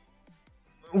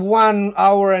 1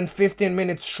 hour and 15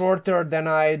 minutes shorter than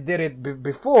I did it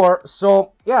before.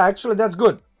 So yeah, actually that's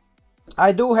good.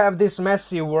 I do have this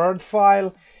messy Word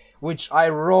file, which I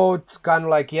wrote kind of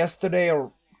like yesterday,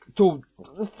 or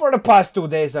for the past 2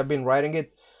 days I've been writing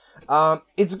it.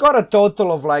 It's got a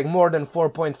total of like more than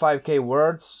 4.5k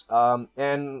words,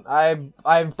 and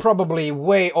I've probably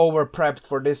way over prepped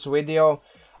for this video.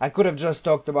 I could have just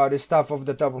talked about this stuff off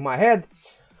the top of my head,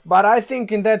 but I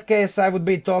think in that case I would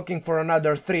be talking for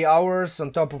another 3 hours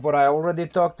on top of what I already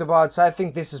talked about, so I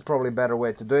think this is probably a better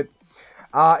way to do it.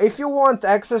 If you want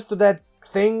access to that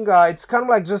thing, it's kind of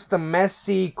like just a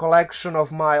messy collection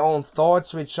of my own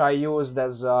thoughts, which I used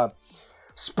as a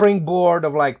springboard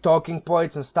of like talking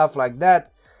points and stuff like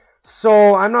that.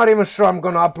 So I'm not even sure I'm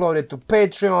gonna upload it to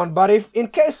Patreon, but if in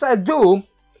case I do,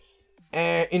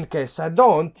 and in case I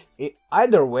don't,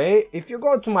 either way, if you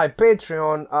go to my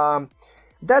Patreon,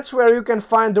 that's where you can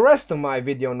find the rest of my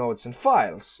video notes and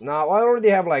files. Now I already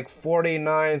have like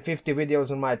 49, 50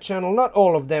 videos on my channel. Not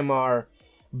all of them are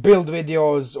build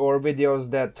videos or videos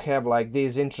that have like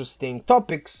these interesting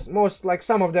topics.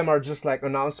 Some of them are just like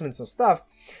announcements and stuff.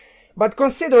 But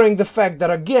considering the fact that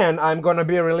again I'm gonna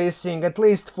be releasing at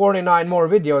least 49 more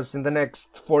videos in the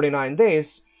next 49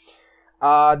 days,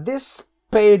 this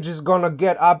page is gonna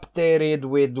get updated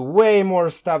with way more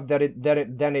stuff than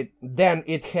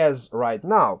it has right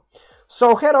now.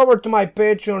 So head over to my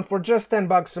Patreon. For just 10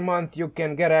 bucks a month you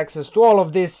can get access to all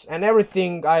of this and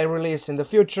everything I release in the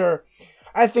future.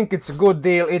 I think it's a good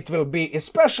deal. It will be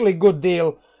especially good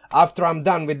deal after I'm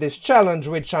done with this challenge,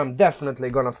 which I'm definitely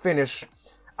gonna finish.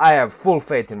 I have full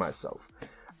faith in myself.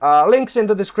 Links in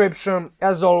the description.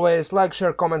 As always, like,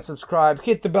 share, comment, subscribe,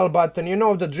 hit the bell button. You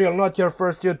know the drill. Not your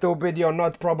first YouTube video,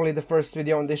 not probably the first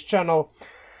video on this channel.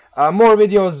 More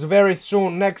videos very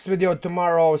soon. Next video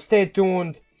tomorrow. Stay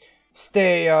tuned.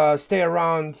 Stay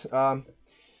around.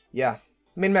 Yeah.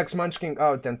 MinMax Munchkin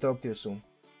out and talk to you soon.